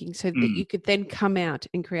in thinking so that you could then come out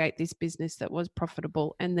and create this business that was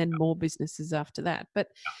profitable and then more businesses after that. But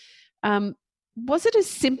was it as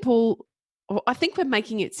simple, or I think we're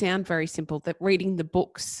making it sound very simple, that reading the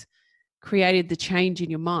books created the change in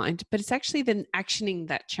your mind, but it's actually then actioning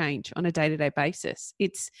that change on a day-to-day basis.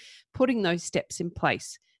 It's putting those steps in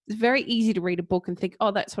place. It's very easy to read a book and think,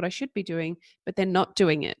 oh, that's what I should be doing, but then not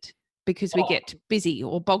doing it because we get busy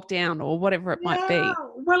or bogged down or whatever it might be.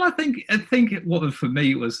 Well, I think what for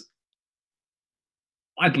me was,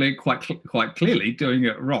 I'd learned quite clearly doing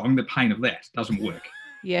it wrong. The pain of that doesn't work.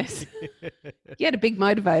 Yes. You had a big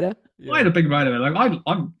motivator. I had a big motivator.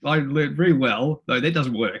 Like I learned very well, though that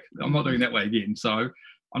doesn't work. I'm not doing that way again. So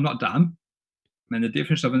I'm not done. And the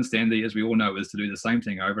definition of insanity, as we all know, is to do the same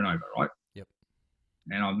thing over and over, right? Yep.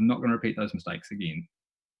 And I'm not going to repeat those mistakes again.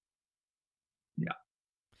 Yeah.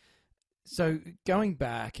 So going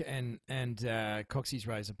back and Coxie's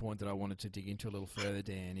raised a point that I wanted to dig into a little further,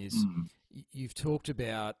 Dan, is you've talked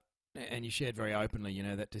about, and you shared very openly,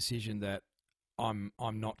 that decision that I'm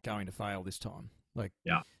not going to fail this time. Like,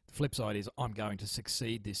 the flip side is I'm going to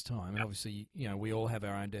succeed this time. And obviously, we all have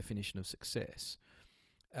our own definition of success.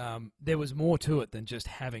 There was more to it than just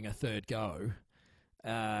having a third go.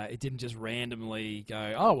 It didn't just randomly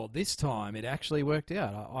go, oh, well, this time it actually worked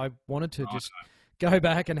out. I wanted to go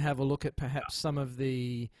back and have a look at perhaps some of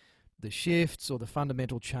the shifts or the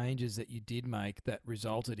fundamental changes that you did make that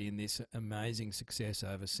resulted in this amazing success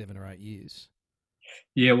over 7 or 8 years.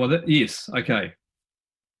 Yeah, well, yes. Okay.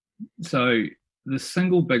 So the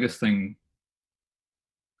single biggest thing,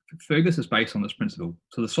 Fergus is based on this principle.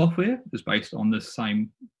 So the software is based on this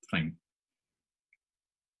same thing.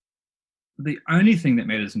 The only thing that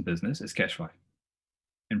matters in business is cash flow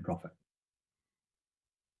and profit.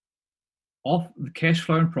 Off the cash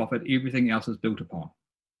flow and profit, everything else is built upon.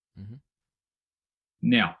 Mm-hmm.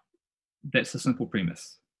 Now, that's the simple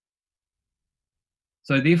premise.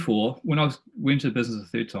 So therefore, when I went to business a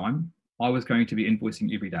third time, I was going to be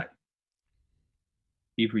invoicing every day.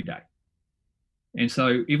 Every day. And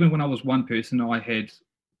so even when I was one person, I had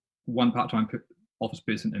one part-time office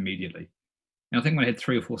person immediately. And I think when I had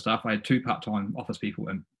 3 or 4 staff, I had 2 part-time office people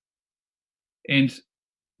in. And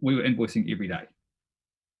we were invoicing every day.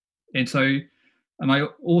 And so, and I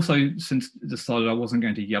also since decided I wasn't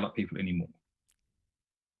going to yell at people anymore.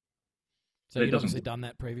 So you'd obviously done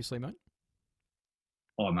that previously, mate?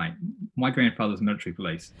 Oh, mate, my grandfather's military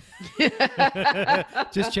police.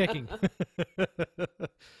 Just checking.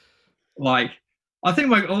 Like, I think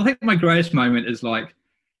my greatest moment is like,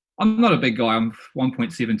 I'm not a big guy. I'm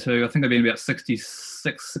 1.72. I think I've been about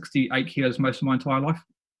 66, 68 kilos most of my entire life.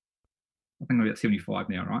 I think I'm about 75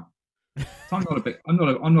 now, right? So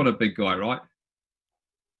I'm not a big guy, right?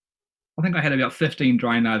 I think I had about 15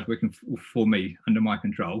 drainage working for me under my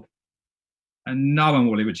control, and no one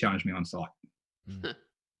will ever challenge me on site. Mm.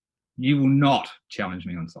 You will not challenge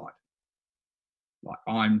me on site. Like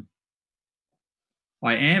I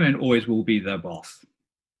am and always will be the boss.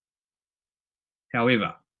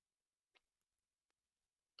 However,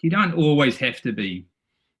 you don't always have to be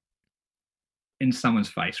in someone's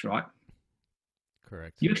face, right?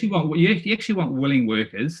 Correct. You actually want willing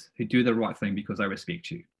workers who do the right thing because they respect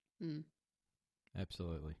you. Mm.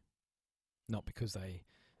 Absolutely. Not because they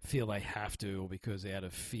feel they have to or because out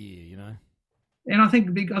of fear, you know? And I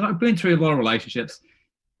think because I've been through a lot of relationships,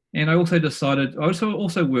 and I also decided, I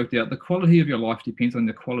also worked out the quality of your life depends on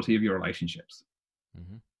the quality of your relationships.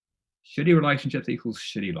 Mm-hmm. Shitty relationships equals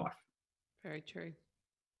shitty life. Very true.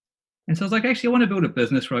 And so I was like, actually, I want to build a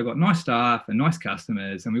business where I've got nice staff and nice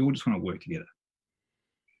customers, and we all just want to work together.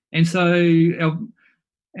 And so,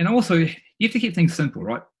 and also, you have to keep things simple,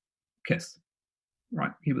 right? KISS,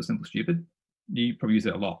 right? Keep it simple, stupid. You probably use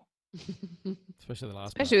it a lot. Especially the last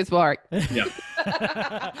Especially with Warwick. Yeah.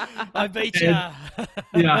 I beat ya.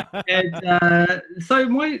 Yeah. And so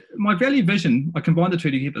my value vision, I combined the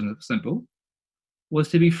two to keep it simple, was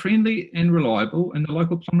to be friendly and reliable in the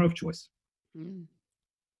local plumber of choice. Mm.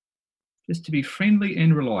 Just to be friendly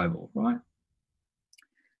and reliable, right?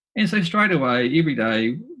 And so straight away, every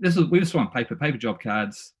day, we just on paper job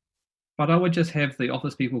cards, but I would just have the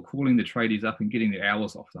office people calling the tradies up and getting the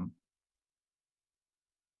hours off them.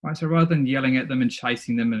 Right, so rather than yelling at them and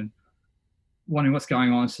chasing them and wondering what's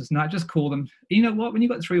going on, it's just, no, just call them. You know what? When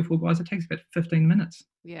you've got 3 or 4 guys, it takes about 15 minutes.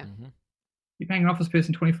 Yeah. Mm-hmm. You're paying an office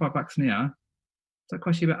person $25 an hour, so it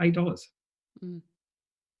costs you about $8. Mm.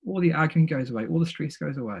 All the arguing goes away, all the stress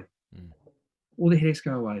goes away, Mm. all the headaches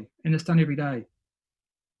go away, and it's done every day.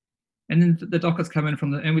 And then the dockets come in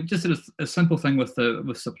and we just did a simple thing with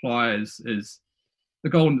suppliers is the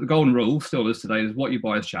golden rule still is today is what you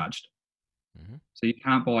buy is charged. Mm-hmm. So you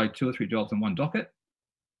can't buy 2 or 3 jobs in one docket,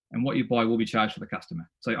 and what you buy will be charged to the customer.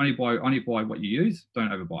 So only buy what you use, don't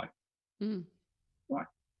overbuy. Mm. Right.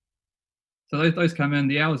 So those come in,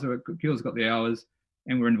 the hours girls got the hours,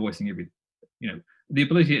 and we're invoicing the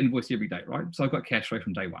ability to invoice every day, right? So I've got cash flow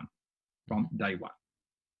from day one.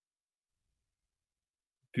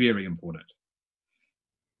 Very important.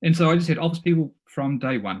 And so I just had office people from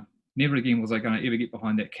day one. Never again was I going to ever get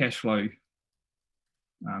behind that cash flow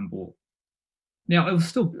ball. Now it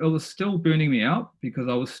was still burning me out because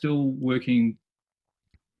I was still working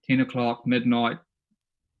 10 o'clock, midnight.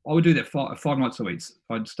 I would do that 5 nights a week.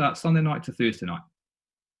 I'd start Sunday night to Thursday night,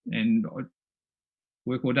 and I'd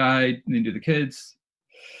work all day and then do the kids.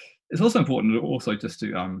 It's also important to also just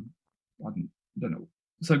to I don't know.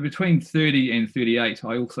 So between 30 and 38,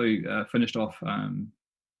 I also finished off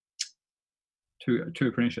 2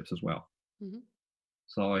 apprenticeships as well. Mm-hmm.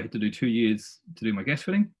 So I had to do 2 years to do my gas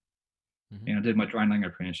fitting, Mm-hmm. and I did my drain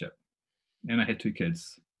apprenticeship. And I had 2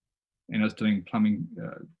 kids, and I was doing plumbing,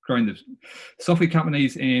 growing the software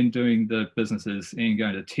companies and doing the businesses and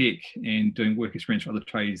going to tech and doing work experience for other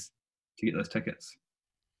trades to get those tickets.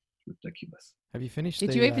 It's ridiculous. Have you finished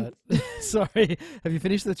Did the, you even- sorry, have you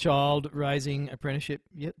finished the child raising apprenticeship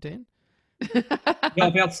yet, Dan? Yeah,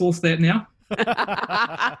 I've outsourced that now.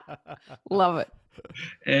 Love it.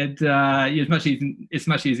 And it's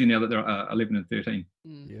much easier now that they're 11 and 13.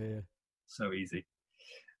 Mm. Yeah. So easy.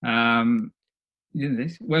 Well, do you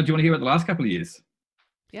want to hear about the last couple of years?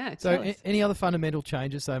 Yeah. So tell us. any other fundamental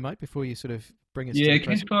changes though, mate, before you sort of bring us Yeah, to the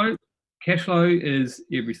present? cash flow is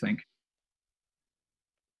everything.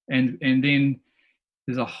 And then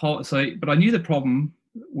there's a whole, but I knew the problem.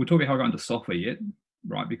 We'll talk about how I got into software yet,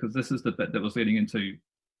 right? Because this is the bit that was leading into, it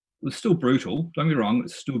was still brutal. Don't be wrong,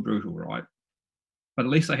 it's still brutal, right? But at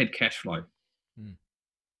least I had cash flow. Mm.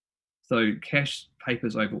 So cash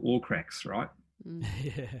papers over all cracks, right? Mm.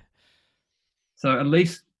 Yeah. So at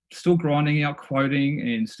least still grinding out quoting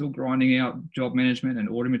and still grinding out job management and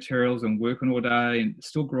order materials and working all day and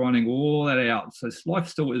still grinding all that out. So life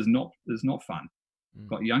still is not fun. Mm.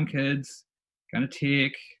 Got young kids, going to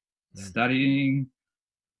tech, Mm. studying.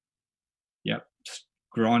 Yep, just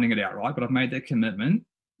grinding it out, right? But I've made that commitment.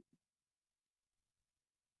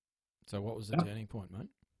 So what was the Yeah. turning point, mate?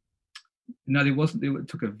 No, there wasn't. It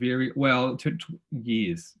took it took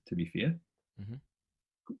years, to be fair. Mhm.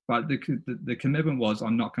 But the commitment was,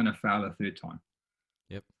 I'm not going to fail a third time.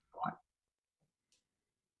 Yep. Right.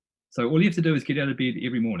 So all you have to do is get out of bed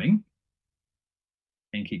every morning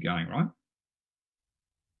and keep going, right?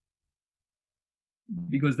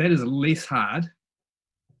 because that is less hard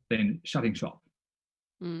than shutting shop.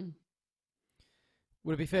 Mm.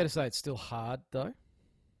 Would it be fair to say it's still hard, though,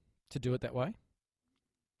 to do it that way?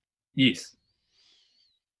 Yes.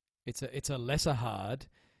 It's a lesser hard,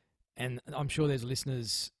 and I'm sure there's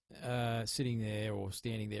listeners sitting there or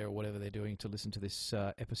standing there or whatever they're doing to listen to this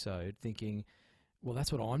episode thinking, well,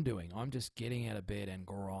 that's what I'm doing. I'm just getting out of bed and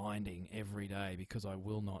grinding every day because I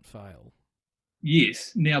will not fail.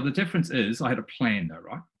 Yes. Now, the difference is I had a plan, though,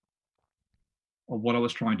 right, of what I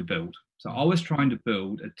was trying to build. So I was trying to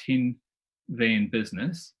build a 10-van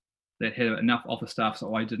business that had enough office staff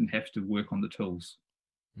so I didn't have to work on the tools.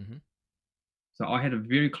 Mm-hmm. So I had a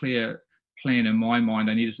very clear plan in my mind.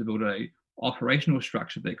 I needed to build a operational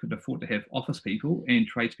structure that could afford to have office people and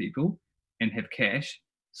tradespeople and have cash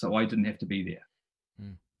so I didn't have to be there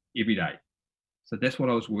every day. So that's what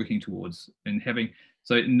I was working towards, and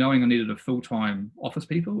knowing I needed a full-time office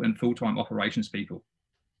people and full-time operations people.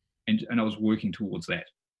 And I was working towards that.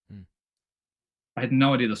 I had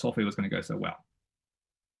no idea the software was going to go so well.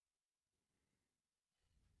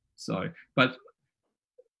 So, but,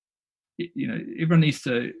 you know, everyone needs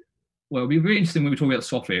to, well, it'll be very interesting when we talk about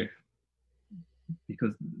software,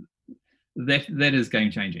 because that is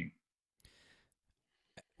game changing.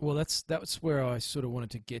 Well, that's where I sort of wanted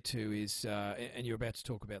to get to is, and you're about to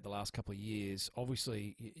talk about the last couple of years.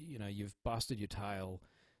 Obviously, you know, you've busted your tail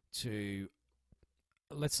to,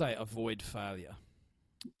 let's say, avoid failure.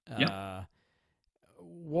 Yeah.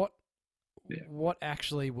 What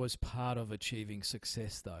actually was part of achieving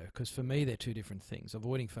success, though? Because for me, they're two different things.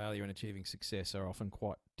 Avoiding failure and achieving success are often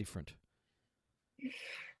quite different.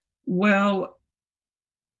 Well,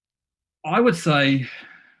 I would say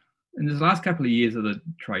in the last couple of years of the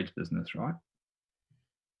trades business, right,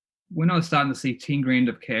 when I was starting to see 10 grand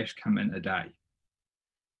of cash come in a day.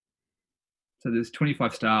 So there's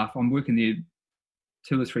 25 staff. I'm working there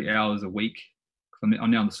 2 or 3 hours a week because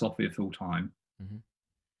I'm now on the software full time. Mm-hmm.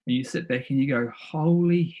 And you sit back and you go,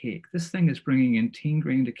 holy heck, this thing is bringing in 10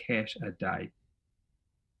 grand of cash a day.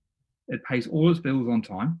 It pays all its bills on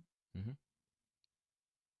time. Mm-hmm.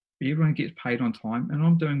 Everyone gets paid on time, and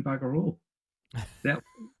I'm doing bugger all.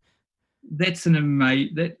 That's an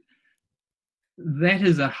amazing, that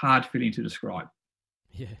is a hard feeling to describe.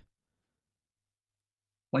 Yeah.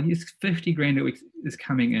 Like, it's 50 grand a week is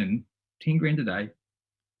coming in, 10 grand a day.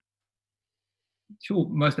 Sure,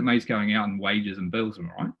 most of the money's going out in wages and bills, and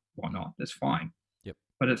right, why not? That's fine. Yep.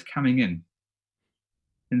 But it's coming in,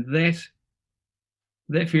 and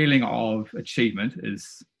that feeling of achievement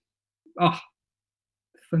is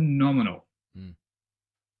phenomenal.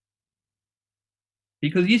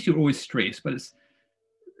 Because yes, you're always stressed, but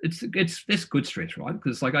that's good stress, right?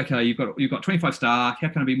 Because it's like, okay, you've got 25 staff. How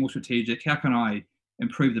can I be more strategic? How can I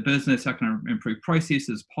improve the business? How can I improve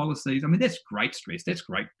processes, policies? I mean, that's great stress. That's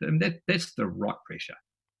great. I mean, that's the right pressure.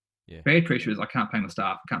 Yeah. Bad pressure is I can't pay my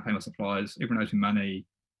staff. I can't pay my suppliers. Everyone owes me money.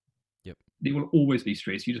 Yep. There will always be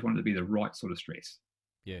stress. You just want it to be the right sort of stress.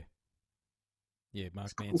 Yeah. Yeah. Mark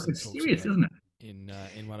It's Manson talks serious, about, isn't it?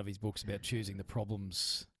 in one of his books about choosing the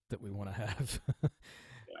problems that we want to have. Yeah.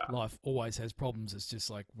 Life always has problems. It's just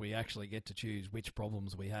like we actually get to choose which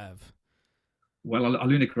problems we have. Well, I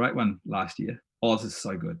learned a great one last year. Oz is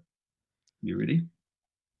so good. You ready?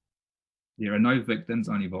 There are no victims,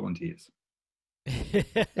 only volunteers.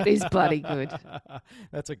 It is bloody good.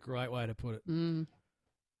 That's a great way to put it.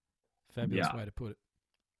 Fabulous way to put it.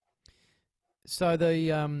 So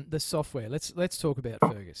the software. Let's talk about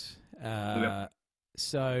Fergus.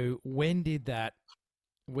 So when did that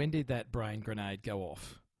brain grenade go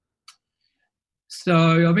off?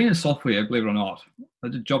 So I've been in software, believe it or not. I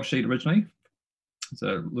did JobSheet originally. It's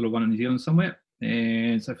a little one in New Zealand somewhere.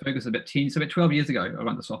 And so Fergus about 12 years ago, I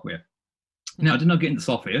run the software. Now, I did not get into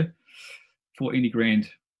software for any grand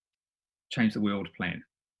change the world plan.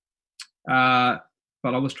 But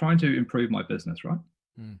I was trying to improve my business, right?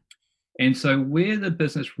 And so where the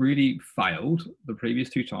business really failed the previous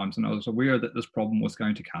 2 times, and I was aware that this problem was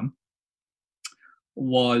going to come,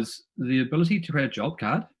 was the ability to create a job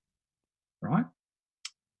card, right?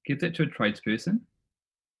 Give that to a tradesperson.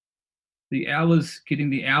 Getting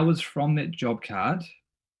the hours from that job card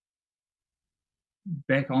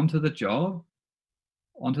back onto the job,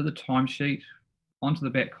 onto the timesheet, onto the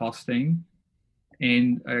back costing,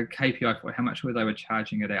 and a KPI for how much they were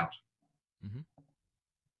charging it out.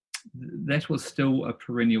 That was still a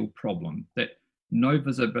perennial problem, that no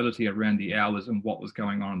visibility around the hours and what was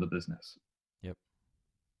going on in the business. Yep.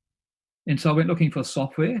 And so I went looking for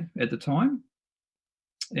software at the time,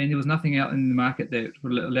 and there was nothing out in the market that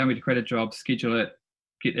would allow me to create a job, schedule it,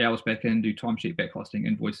 get the hours back in, do timesheet, back costing,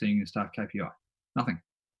 invoicing, and staff KPI. Nothing.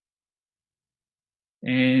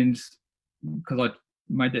 And because I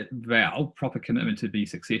made that vow, proper commitment to be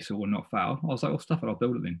successful and not fail, I was like, well, stuff it, I'll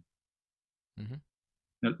build it then.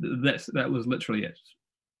 That was literally it.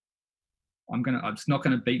 It's not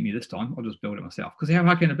gonna beat me this time. I'll just build it myself. Because how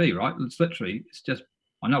hard can it be, right? It's just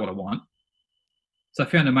I know what I want. So I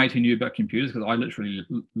found a mate who knew about computers, because I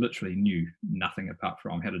literally knew nothing apart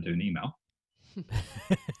from how to do an email.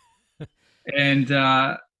 And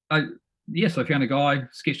so I found a guy,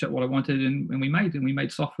 sketched out what I wanted, and we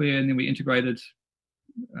made software, and then we integrated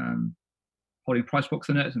holding price books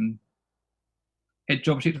in it, and had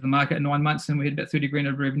job sheet to the market in 9 months, and we had about 30 grand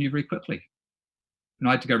of revenue very quickly. And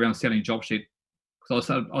I had to go around selling job sheet, because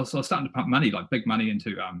I was starting to pump money, like big money,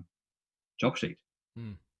 into job sheet.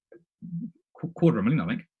 $250,000, I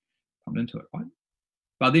think, pumped into it, right?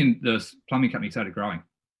 But then the plumbing company started growing.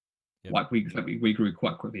 Yep. Like we grew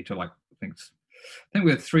quite quickly to, like, I think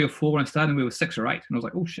we were 3 or 4 when I started, and we were 6 or 8, and I was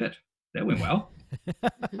like, oh shit, that went well.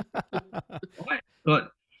 Right.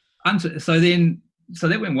 But so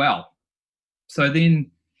that went well. So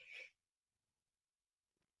then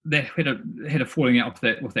they had a falling out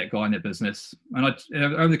with that guy in that business, and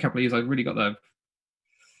over the couple of years I really got the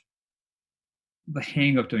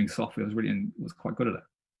hang of doing software. Was quite good at it,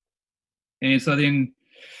 and so then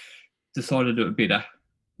decided to do it better,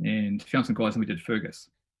 and found some guys, and we did Fergus.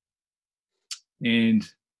 And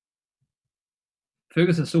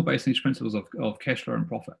Fergus is still based on these principles of cash flow and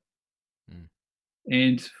profit.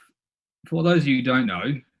 And for those of you who don't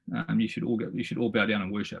know, you should all bow down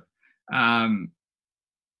and worship.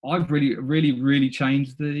 I've really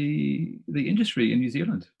changed the industry in New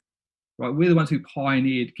Zealand. Right, we're the ones who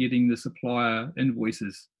pioneered getting the supplier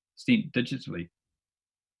invoices sent digitally.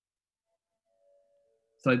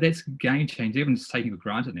 So that's game change. Everyone's taking it for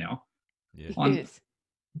granted now. Yes.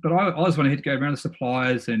 But I was one who had to go around the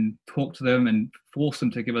suppliers and talk to them and force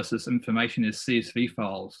them to give us this information as CSV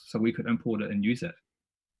files so we could import it and use it.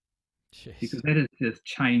 Jeez. Because that has just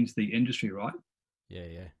changed the industry, right?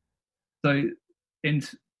 Yeah. So, and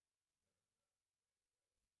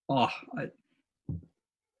oh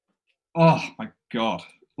my God,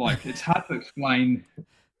 like, it's hard to explain.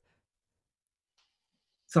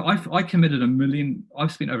 So I committed $1 million.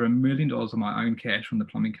 I've spent over $1 million of my own cash from the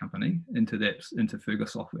plumbing company into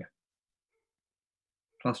Fergus software,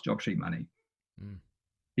 plus job sheet money,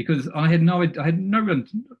 because I had no real.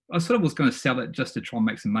 I sort of was going to sell it just to try and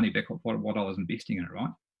make some money back on what I was investing in it,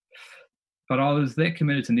 right? But I was that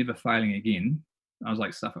committed to never failing again. I was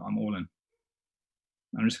like, stuff it, I'm all in.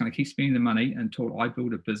 I'm just going to keep spending the money until I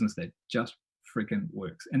build a business that just freaking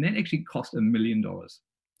works, and that actually cost $1 million.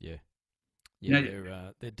 Yeah.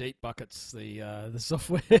 Yeah, they're deep buckets. The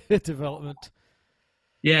software development.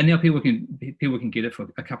 Yeah, and now people can get it for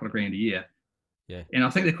a couple of grand a year. Yeah, and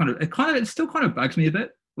I think it still kind of bugs me a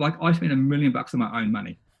bit. Like, I spent $1 million of my own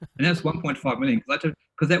money, and that's 1.5 million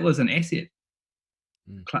because that was an asset,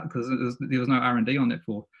 because there was no R&D on that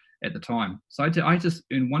at the time. So I just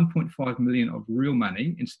earned 1.5 million of real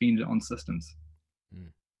money and spend it on systems.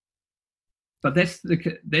 But that's the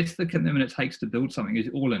commitment it takes to build something, is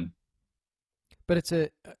all in. But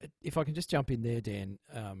if I can just jump in there, Dan.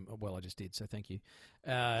 Well, I just did, so thank you.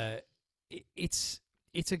 It's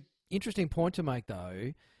an interesting point to make,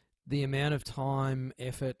 though. The amount of time,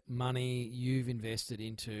 effort, money you've invested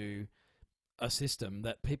into a system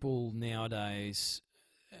that people nowadays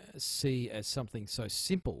see as something so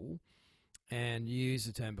simple, and you used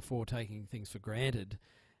the term before, taking things for granted.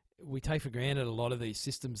 We take for granted a lot of these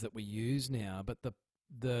systems that we use now, but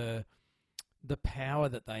the power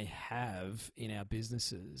that they have in our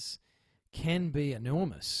businesses can be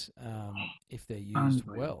enormous if they're used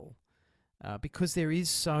well, because there is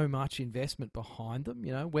so much investment behind them.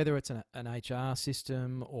 You know, whether it's an HR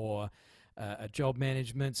system or a job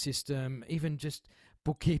management system, even just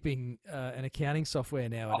bookkeeping and accounting software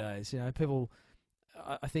nowadays. You know, people,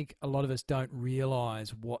 I think a lot of us don't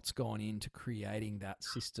realise what's gone into creating that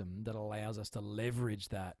system that allows us to leverage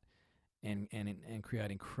that and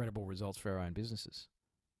create incredible results for our own businesses.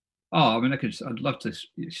 Oh, I mean, I'd love to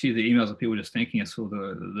share the emails of people just thanking us for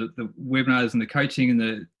the webinars and the coaching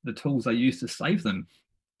and the tools they use to save them.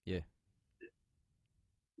 Yeah.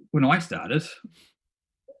 When I started,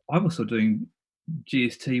 I was still doing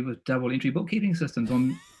GST with double entry bookkeeping systems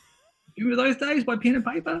on. Remember those days, by pen and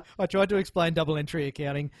paper? I tried to explain double entry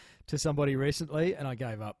accounting to somebody recently, and I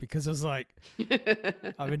gave up because I was like,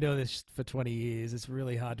 I've been doing this for 20 years. It's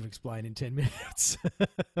really hard to explain in 10 minutes.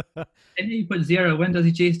 And then you put zero in, does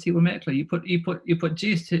your GST automatically. You put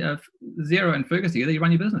GST zero and Fergus together, you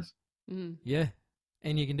run your business. Yeah,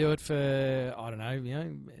 and you can do it for, I don't know,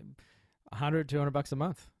 $100, $200 a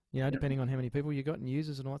month. You know, depending on how many people you got and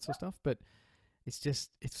users and all that sort of stuff. But it's just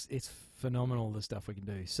it's phenomenal the stuff we can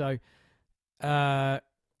do. So,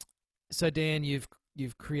 so Dan, you've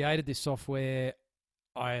created this software.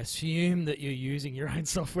 I assume that you're using your own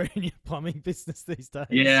software in your plumbing business these days.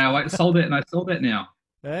 Yeah, I sold it, and I sold that now.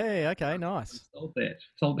 Hey, okay, nice. I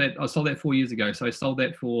sold that 4 years ago. So I sold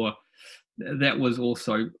that for. That was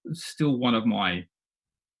also still one of my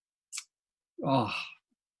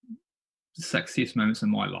success moments in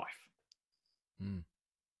my life. Mm.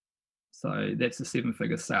 So that's a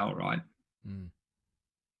 7-figure sale, right? Mm.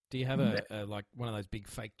 Do you have a like one of those big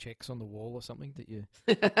fake checks on the wall or something that you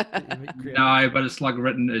create? No, but it's like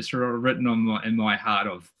written. It's written in my heart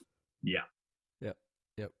of, yeah.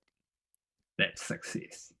 Yep. That's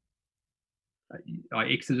success. I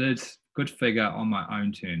exited good figure on my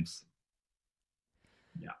own terms.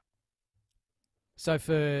 Yeah. So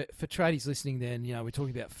for tradies listening, then we're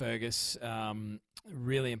talking about Fergus.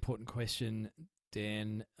 Really important question,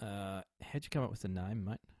 Dan. How'd you come up with the name,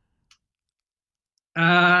 mate?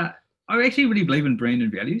 I actually really believe in brand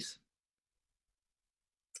and values,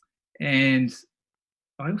 and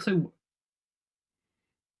I also.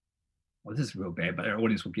 Well, this is real bad, but our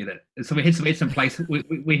audience will get it. So we had some we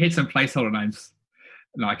had some placeholder names.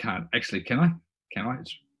 No, I can't actually. Can I? Can I?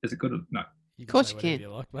 Is it good? No. Of course you can.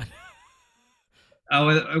 You like, but... Oh,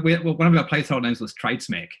 well, one of our placeholder names was Trade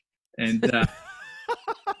Smack, and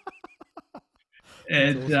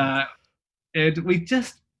and we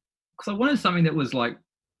just because I wanted something that was like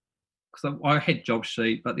because I had Job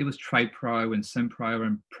Sheet, but there was Trade Pro and Sim Pro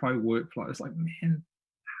and Pro Workflow. It's like, man,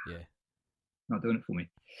 not doing it for me.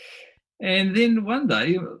 And then one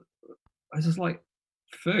day, I was just like,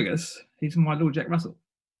 Fergus, he's my little Jack Russell.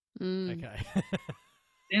 Mm. Okay.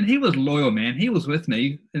 And he was loyal, man. He was with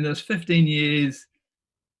me in those 15 years.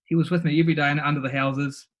 He was with me every day under the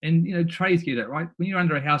houses. And, trades get it, right? When you're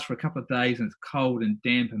under a house for a couple of days and it's cold and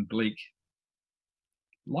damp and bleak,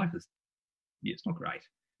 life is, it's not great.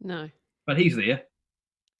 No. But he's there.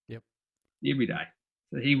 Yep. Every day.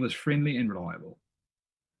 So he was friendly and reliable.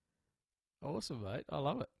 Awesome, mate. I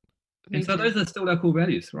love it. And so those are still our core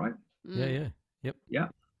values, right? Yeah. Yep. Yeah.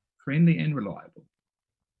 Friendly and reliable.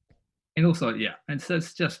 And also, and so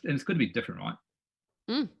it's good to be different, right?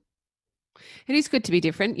 Mm. It is good to be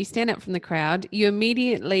different. You stand out from the crowd. You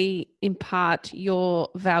immediately impart your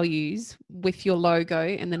values with your logo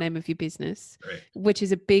and the name of your business, Correct. Which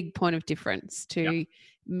is a big point of difference to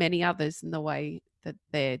many others in the way that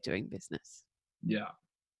they're doing business. Yeah.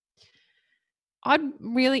 I'm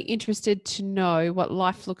really interested to know what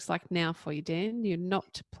life looks like now for you, Dan. You're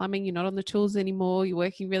not plumbing, you're not on the tools anymore. You're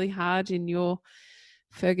working really hard in your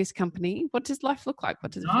Fergus company. What does life look like?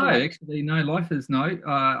 What does it feel like? Actually, no, life is no.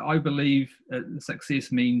 I believe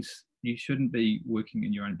success means you shouldn't be working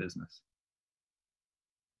in your own business.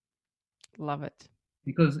 Love it.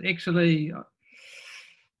 Because actually,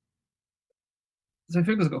 so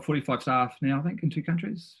Fergus has got 45 staff now, I think, in 2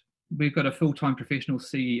 countries. We've got a full-time professional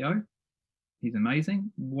CEO. He's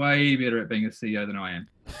amazing. Way better at being a CEO than I am.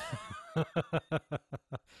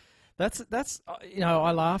 That's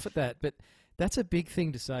I laugh at that, but that's a big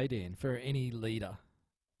thing to say, Dan, for any leader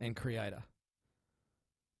and creator.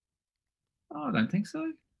 Oh, I don't think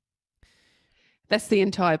so. That's the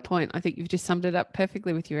entire point. I think you've just summed it up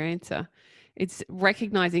perfectly with your answer. It's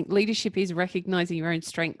leadership is recognizing your own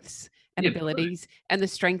strengths and abilities and the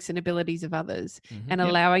strengths and abilities of others and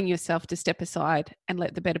allowing yourself to step aside and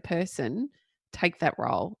let the better person take that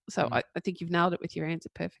role. So I think you've nailed it with your answer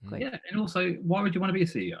perfectly. Yeah, and also, why would you want to be a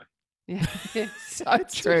CEO? Yeah, so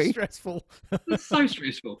it's true. So stressful. It's so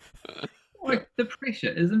stressful. Like, the pressure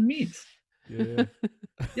is immense. Yeah.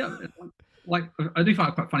 Yeah, like I do find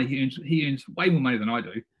it quite funny. He earns way more money than I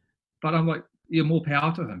do, but I'm like, more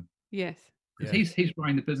power to him. Yes. Because he's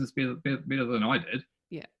growing the business better than I did.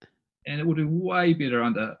 Yeah. And it will do way better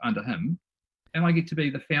under him. And I get to be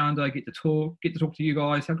the founder. I get to talk to you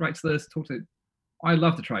guys. How great's this? I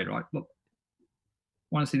love the trade, right? Look,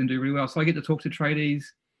 want to see them do really well. So I get to talk to tradies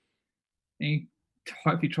and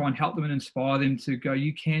hopefully try and help them and inspire them to go,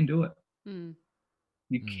 you can do it. Mm.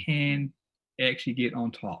 You can actually get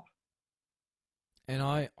on top. And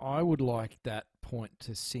I would like that point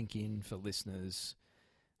to sink in for listeners,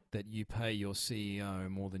 that you pay your CEO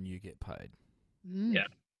more than you get paid. Mm. Yeah.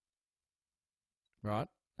 Right?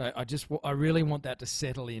 I really want that to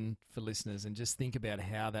settle in for listeners and just think about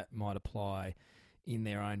how that might apply in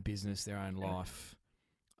their own business, their own life,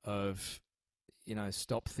 of,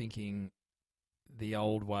 stop thinking the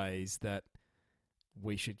old ways that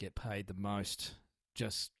we should get paid the most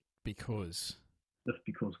just because. Just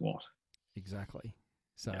because what? Exactly.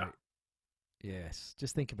 So, yes,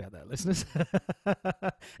 just think about that, listeners.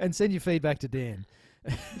 And send your feedback to Dan.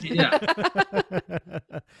 Yeah.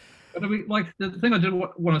 But I mean, like the thing I did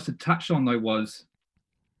want us to touch on though was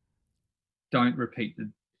don't repeat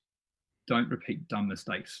dumb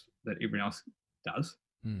mistakes that everyone else does.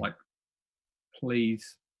 Like,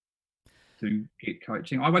 please do get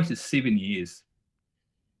coaching. I wasted 7 years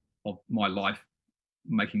of my life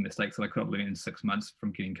making mistakes that I could have learned in 6 months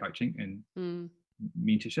from getting coaching and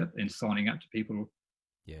mentorship and signing up to people.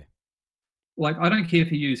 Yeah. Like, I don't care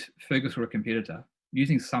if you use Fergus or a competitor.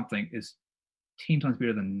 Using something is 10 times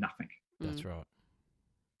better than nothing. That's right.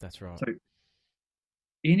 That's right. So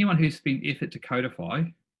anyone who's spent effort to codify,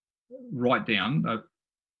 write down,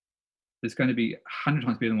 is going to be 100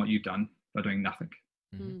 times better than what you've done by doing nothing.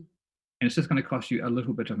 And it's just going to cost you a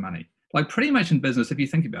little bit of money. Like, pretty much in business, if you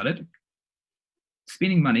think about it,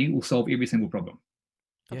 spending money will solve every single problem.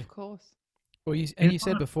 Yeah. Of course. Well, you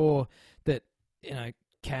said before that,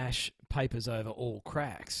 cash papers over all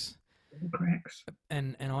cracks. All cracks.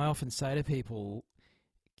 And I often say to people,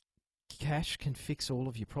 cash can fix all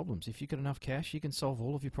of your problems. If you've got enough cash, you can solve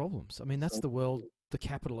all of your problems. I mean, that's the world, the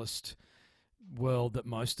capitalist world that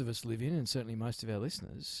most of us live in, and certainly most of our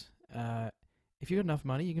listeners. If you've got enough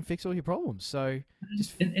money, you can fix all your problems. So,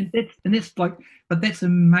 that's like, but that's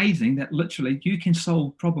amazing that literally you can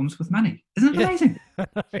solve problems with money. Isn't it amazing?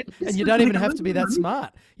 And you don't even have to be that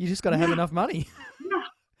smart. You just got to have enough money. Yeah.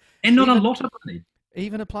 And not a lot of money.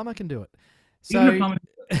 Even a plumber can do it. So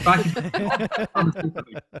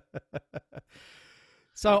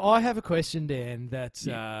I have a question, Dan, that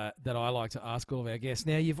I like to ask all of our guests.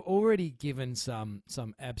 Now, you've already given some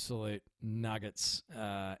absolute nuggets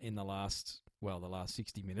in the last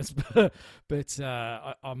 60 minutes, but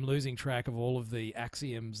I'm losing track of all of the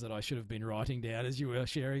axioms that I should have been writing down as you were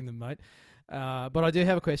sharing them, mate. But I do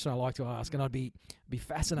have a question I like to ask, and I'd be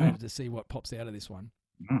fascinated to see what pops out of this one.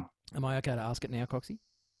 Am I okay to ask it now, Coxie?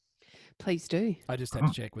 Please do. I just had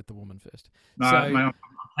to check with the woman first. No, I'm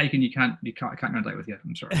taking I can't go on a date with you.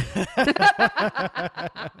 I'm sorry.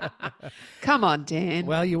 Come on, Dan.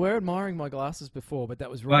 Well, you were admiring my glasses before, but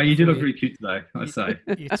that was right. Well, you did look really cute today, I'd say.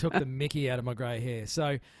 You took the mickey out of my grey hair.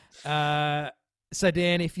 So, Dan,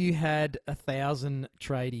 if you had 1,000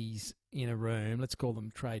 tradies in a room, let's call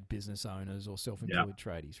them trade business owners or self-employed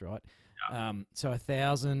tradies, right? Yeah. So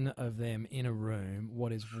 1,000 of them in a room,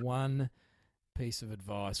 what is one piece of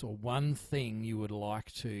advice or one thing you would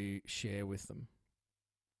like to share with them?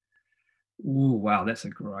 Oh, wow, that's a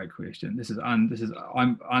great question.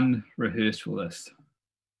 I'm unrehearsed for this.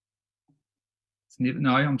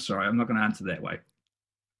 No, I'm sorry, I'm not going to answer that way.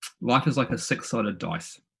 Life is like a 6-sided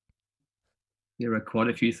dice. There are quite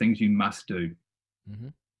a few things you must do.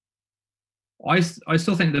 I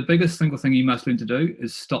still think the biggest single thing you must learn to do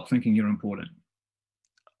is stop thinking you're important.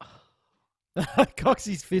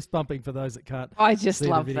 Coxie's fist bumping for those that can't. I just see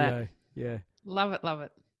love the that. video. Yeah. Love it, love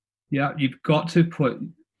it. Yeah, you've got to put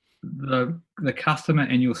the customer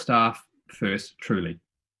and your staff first, truly.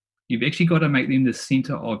 You've actually got to make them the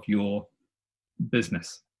center of your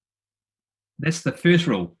business. That's the first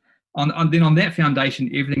rule. Then on that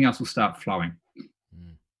foundation, everything else will start flowing.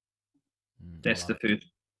 That's the first.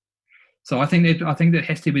 So I think that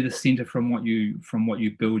has to be the center from what you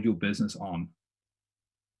build your business on.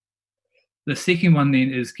 The second one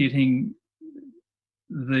then is getting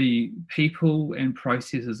the people and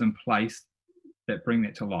processes in place that bring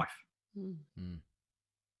that to life.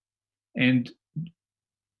 And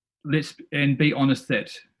be honest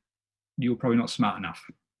that you're probably not smart enough.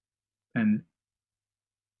 And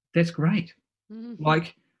that's great.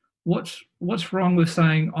 Like, what's wrong with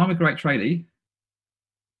saying I'm a great tradie,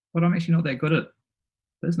 but I'm actually not that good at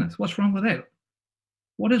business? What's wrong with that?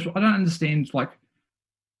 I don't understand. Like,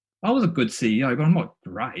 I was a good CEO, but I'm not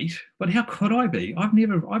great. But how could I be? I've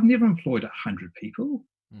never employed 100 people.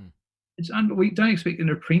 We don't expect an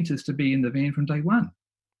apprentice to be in the van from day one.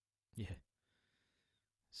 Yeah.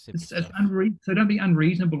 So don't be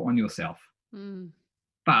unreasonable on yourself.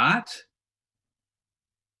 But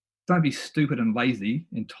don't be stupid and lazy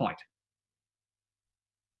and tight.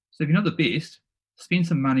 So if you're not the best, spend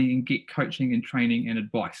some money and get coaching and training and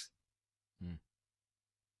advice.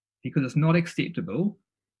 Because it's not acceptable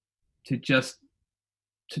to just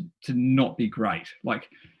to not be great. Like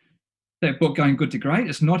that book, Going Good to Great,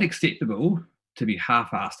 it's not acceptable to be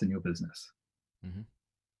half-assed in your business.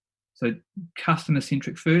 So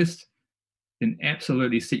customer-centric first, then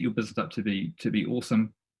absolutely set your business up to be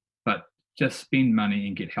awesome, but just spend money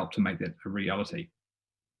and get help to make that a reality.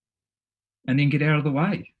 And then get out of the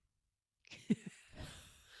way.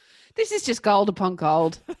 This is just gold upon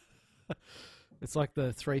gold. It's like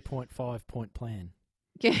the 3.5 point plan.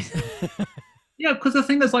 Yes. Yeah, because the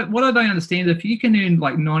thing is, like, what I don't understand, if you can earn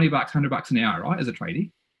like $90, $100 an hour, right, as a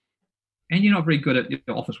tradie, and you're not very good at your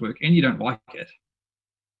office work and you don't like it,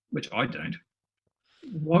 which I don't,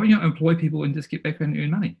 why don't you not employ people and just get back and earn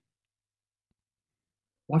money?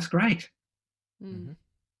 Life's great. Mm.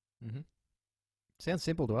 Sounds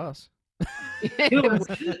simple to us.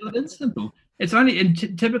 It's simple. It's only,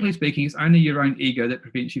 and typically speaking, it's only your own ego that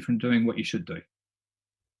prevents you from doing what you should do.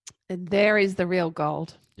 And there is the real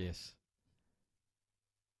gold. Yes.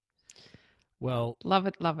 Well, Love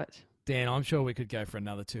it, love it. Dan, I'm sure we could go for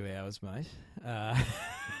another 2 hours, mate. I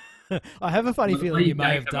have a funny feeling you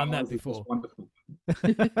may have done that before. Wonderful.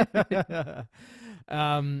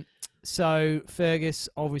 So Fergus,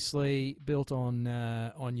 obviously built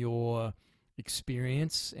on your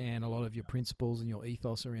experience and a lot of your principles and your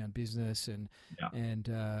ethos around business and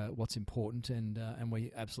what's important, and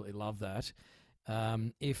we absolutely love that.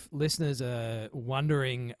 If listeners are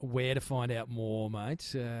wondering where to find out more,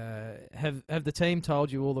 mate, have the team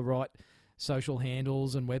told you all the right social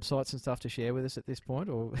handles and websites and stuff to share with us at this point,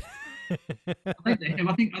 or? I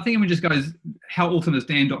think everyone just goes,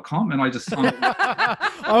 howawesomesdan.com, and I just sign up.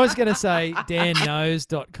 I was going to say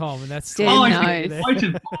danknows.com, and that's Dan knows. I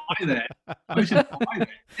should buy that.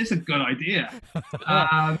 It's a good idea.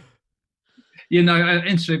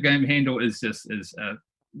 Instagram handle is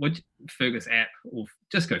which Fergus app, or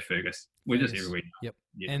just go Fergus. We're just everywhere. Yep.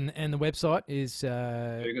 Yeah. And the website is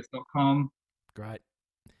Fergus.com. Great.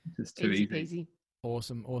 Just too Easy easy. peasy.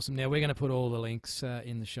 Awesome. Now we're going to put all the links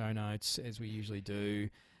in the show notes as we usually do.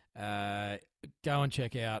 Go and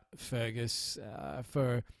check out Fergus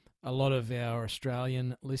for a lot of our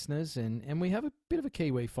Australian listeners, and we have a bit of a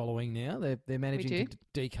Kiwi following now. They're managing to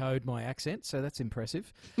decode my accent, so that's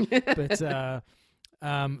impressive. But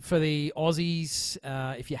for the Aussies,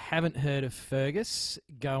 if you haven't heard of Fergus,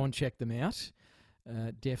 go and check them out.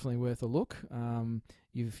 Definitely worth a look.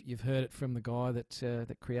 You've heard it from the guy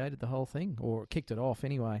that created the whole thing, or kicked it off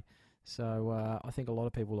anyway. So I think a lot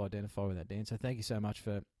of people will identify with that, Dan. So thank you so much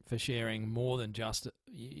for sharing more than just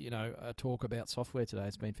a talk about software today.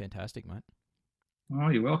 It's been fantastic, mate. Oh,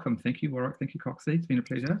 you're welcome. Thank you, Warwick. Thank you, Coxie. It's been a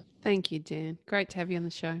pleasure. Thank you, Dan. Great to have you on the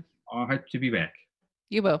show. I hope to be back.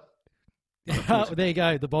 You will. There you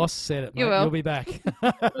go. The boss said it, mate. You will. You'll be back.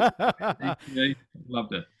 Thank you.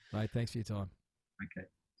 Loved it. Mate, thanks for your time. Okay.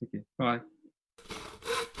 Take care. Bye.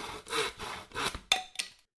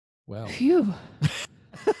 Well, Phew.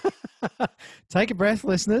 Take a breath,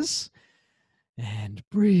 listeners, and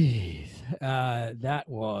breathe. That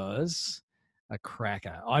was a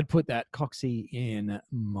cracker. I'd put that Coxie in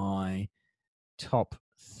my top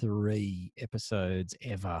 3 episodes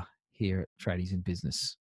ever here at Tradies in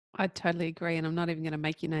Business. I totally agree, and I'm not even going to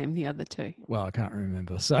make you name the other 2. Well, I can't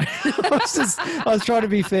remember. So I was trying to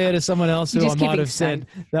be fair to someone else who I might have said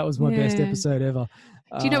that was my best episode ever.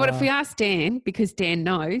 Do you know what? If we asked Dan, because Dan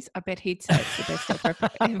knows, I bet he'd say it's the best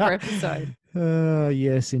ever episode.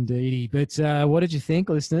 Yes, indeedy. But what did you think,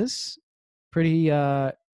 listeners? Pretty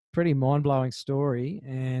mind-blowing story.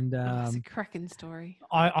 And It's a cracking story.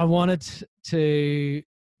 I wanted to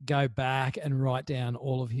go back and write down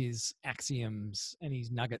all of his axioms and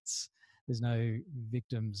his nuggets. There's no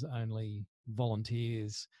victims, only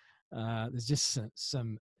volunteers. There's just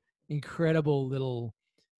some incredible little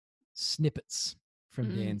snippets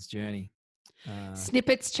from Dan's journey.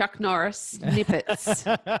 Snippets, Chuck Norris, snippets.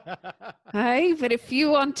 Hey, but if you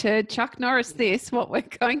want to Chuck Norris this, what we're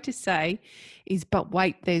going to say is, but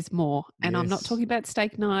wait, there's more. And I'm not Yes. talking about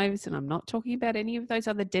steak knives, and I'm not talking about any of those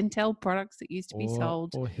other Dentel products that used to be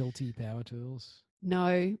sold. Or Hilti power tools.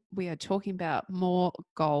 No, we are talking about more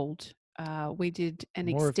gold. We did an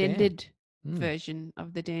More of Dan. extended Mm. version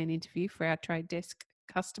of the Dan interview for our trade desk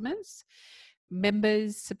customers,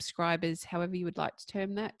 members, subscribers, however you would like to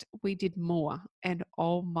term that. We did more, and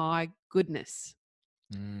oh my goodness,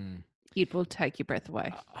 it will take your breath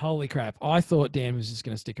away. Holy crap. I thought Dan was just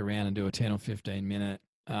going to stick around and do a 10 or 15 minute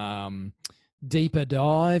deeper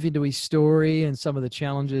dive into his story and some of the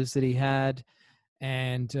challenges that he had.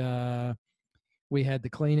 And we had the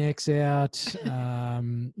Kleenex out.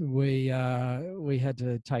 We had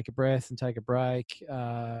to take a breath and take a break.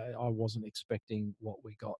 I wasn't expecting what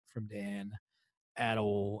we got from Dan at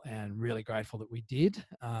all, and really grateful that we did.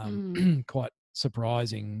 Quite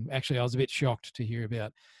surprising. Actually, I was a bit shocked to hear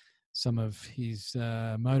about some of his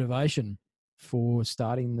motivation for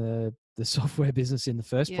starting the software business in the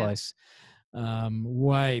first place.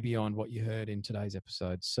 Way beyond what you heard in today's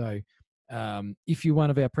episode. So if you're one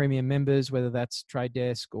of our premium members, whether that's Trade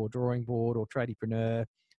Desk or Drawing Board or Tradiepreneur,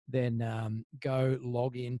 then go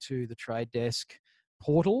log into the Trade Desk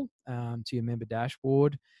portal to your member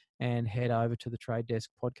dashboard and head over to the Trade Desk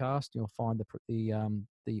podcast. You'll find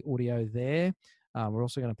the audio there. We're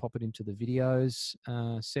also going to pop it into the videos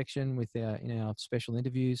section in our special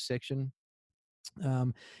interviews section.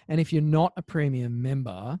 And if you're not a premium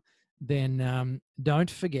member, then don't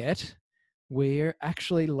forget, we're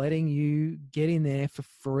actually letting you get in there for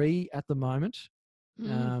free at the moment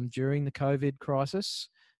during the COVID crisis.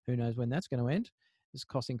 Who knows when that's going to end? It's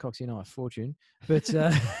costing Coxie and I a fortune. But,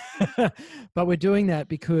 but we're doing that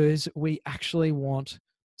because we actually want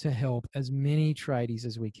to help as many tradies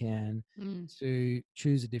as we can to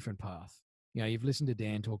choose a different path. You know, you've listened to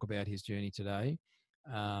Dan talk about his journey today.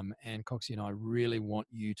 And Coxie and I really want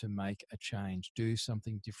you to make a change, do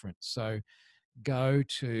something different. So go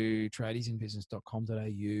to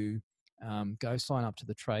tradiesinbusiness.com.au, go sign up to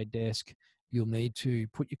the Trade Desk. You'll need to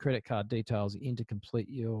put your credit card details in to complete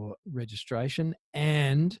your registration,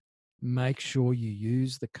 and make sure you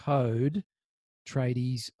use the code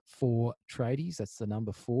Tradies4Tradies. That's the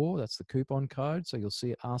number 4. That's the coupon code. So you'll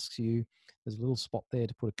see it asks you, there's a little spot there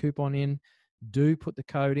to put a coupon in. Do put the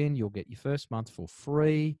code in. You'll get your first month for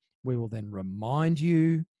free. We will then remind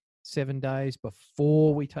you 7 days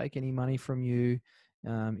before we take any money from you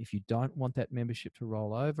if you don't want that membership to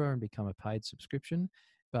roll over and become a paid subscription.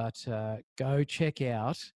 But go check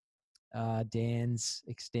out Dan's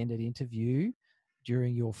extended interview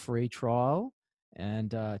during your free trial,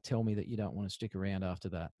 and tell me that you don't want to stick around after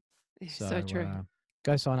that. So true.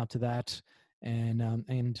 Go sign up to that.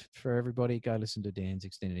 And for everybody, go listen to Dan's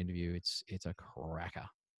extended interview. It's a cracker.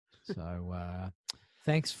 So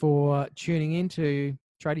thanks for tuning in to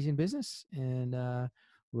Tradies in Business, and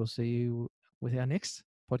we'll see you with our next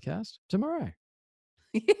podcast tomorrow.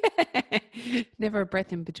 Never a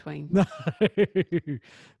breath in between. No.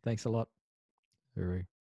 Thanks a lot. Hooroo.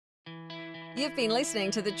 You've been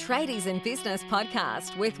listening to the Tradies in Business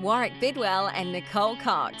podcast with Warwick Bidwell and Nicole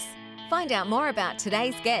Cox. Find out more about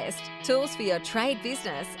today's guest, tools for your trade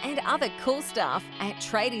business, and other cool stuff at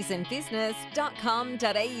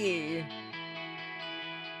tradiesinbusiness.com.au.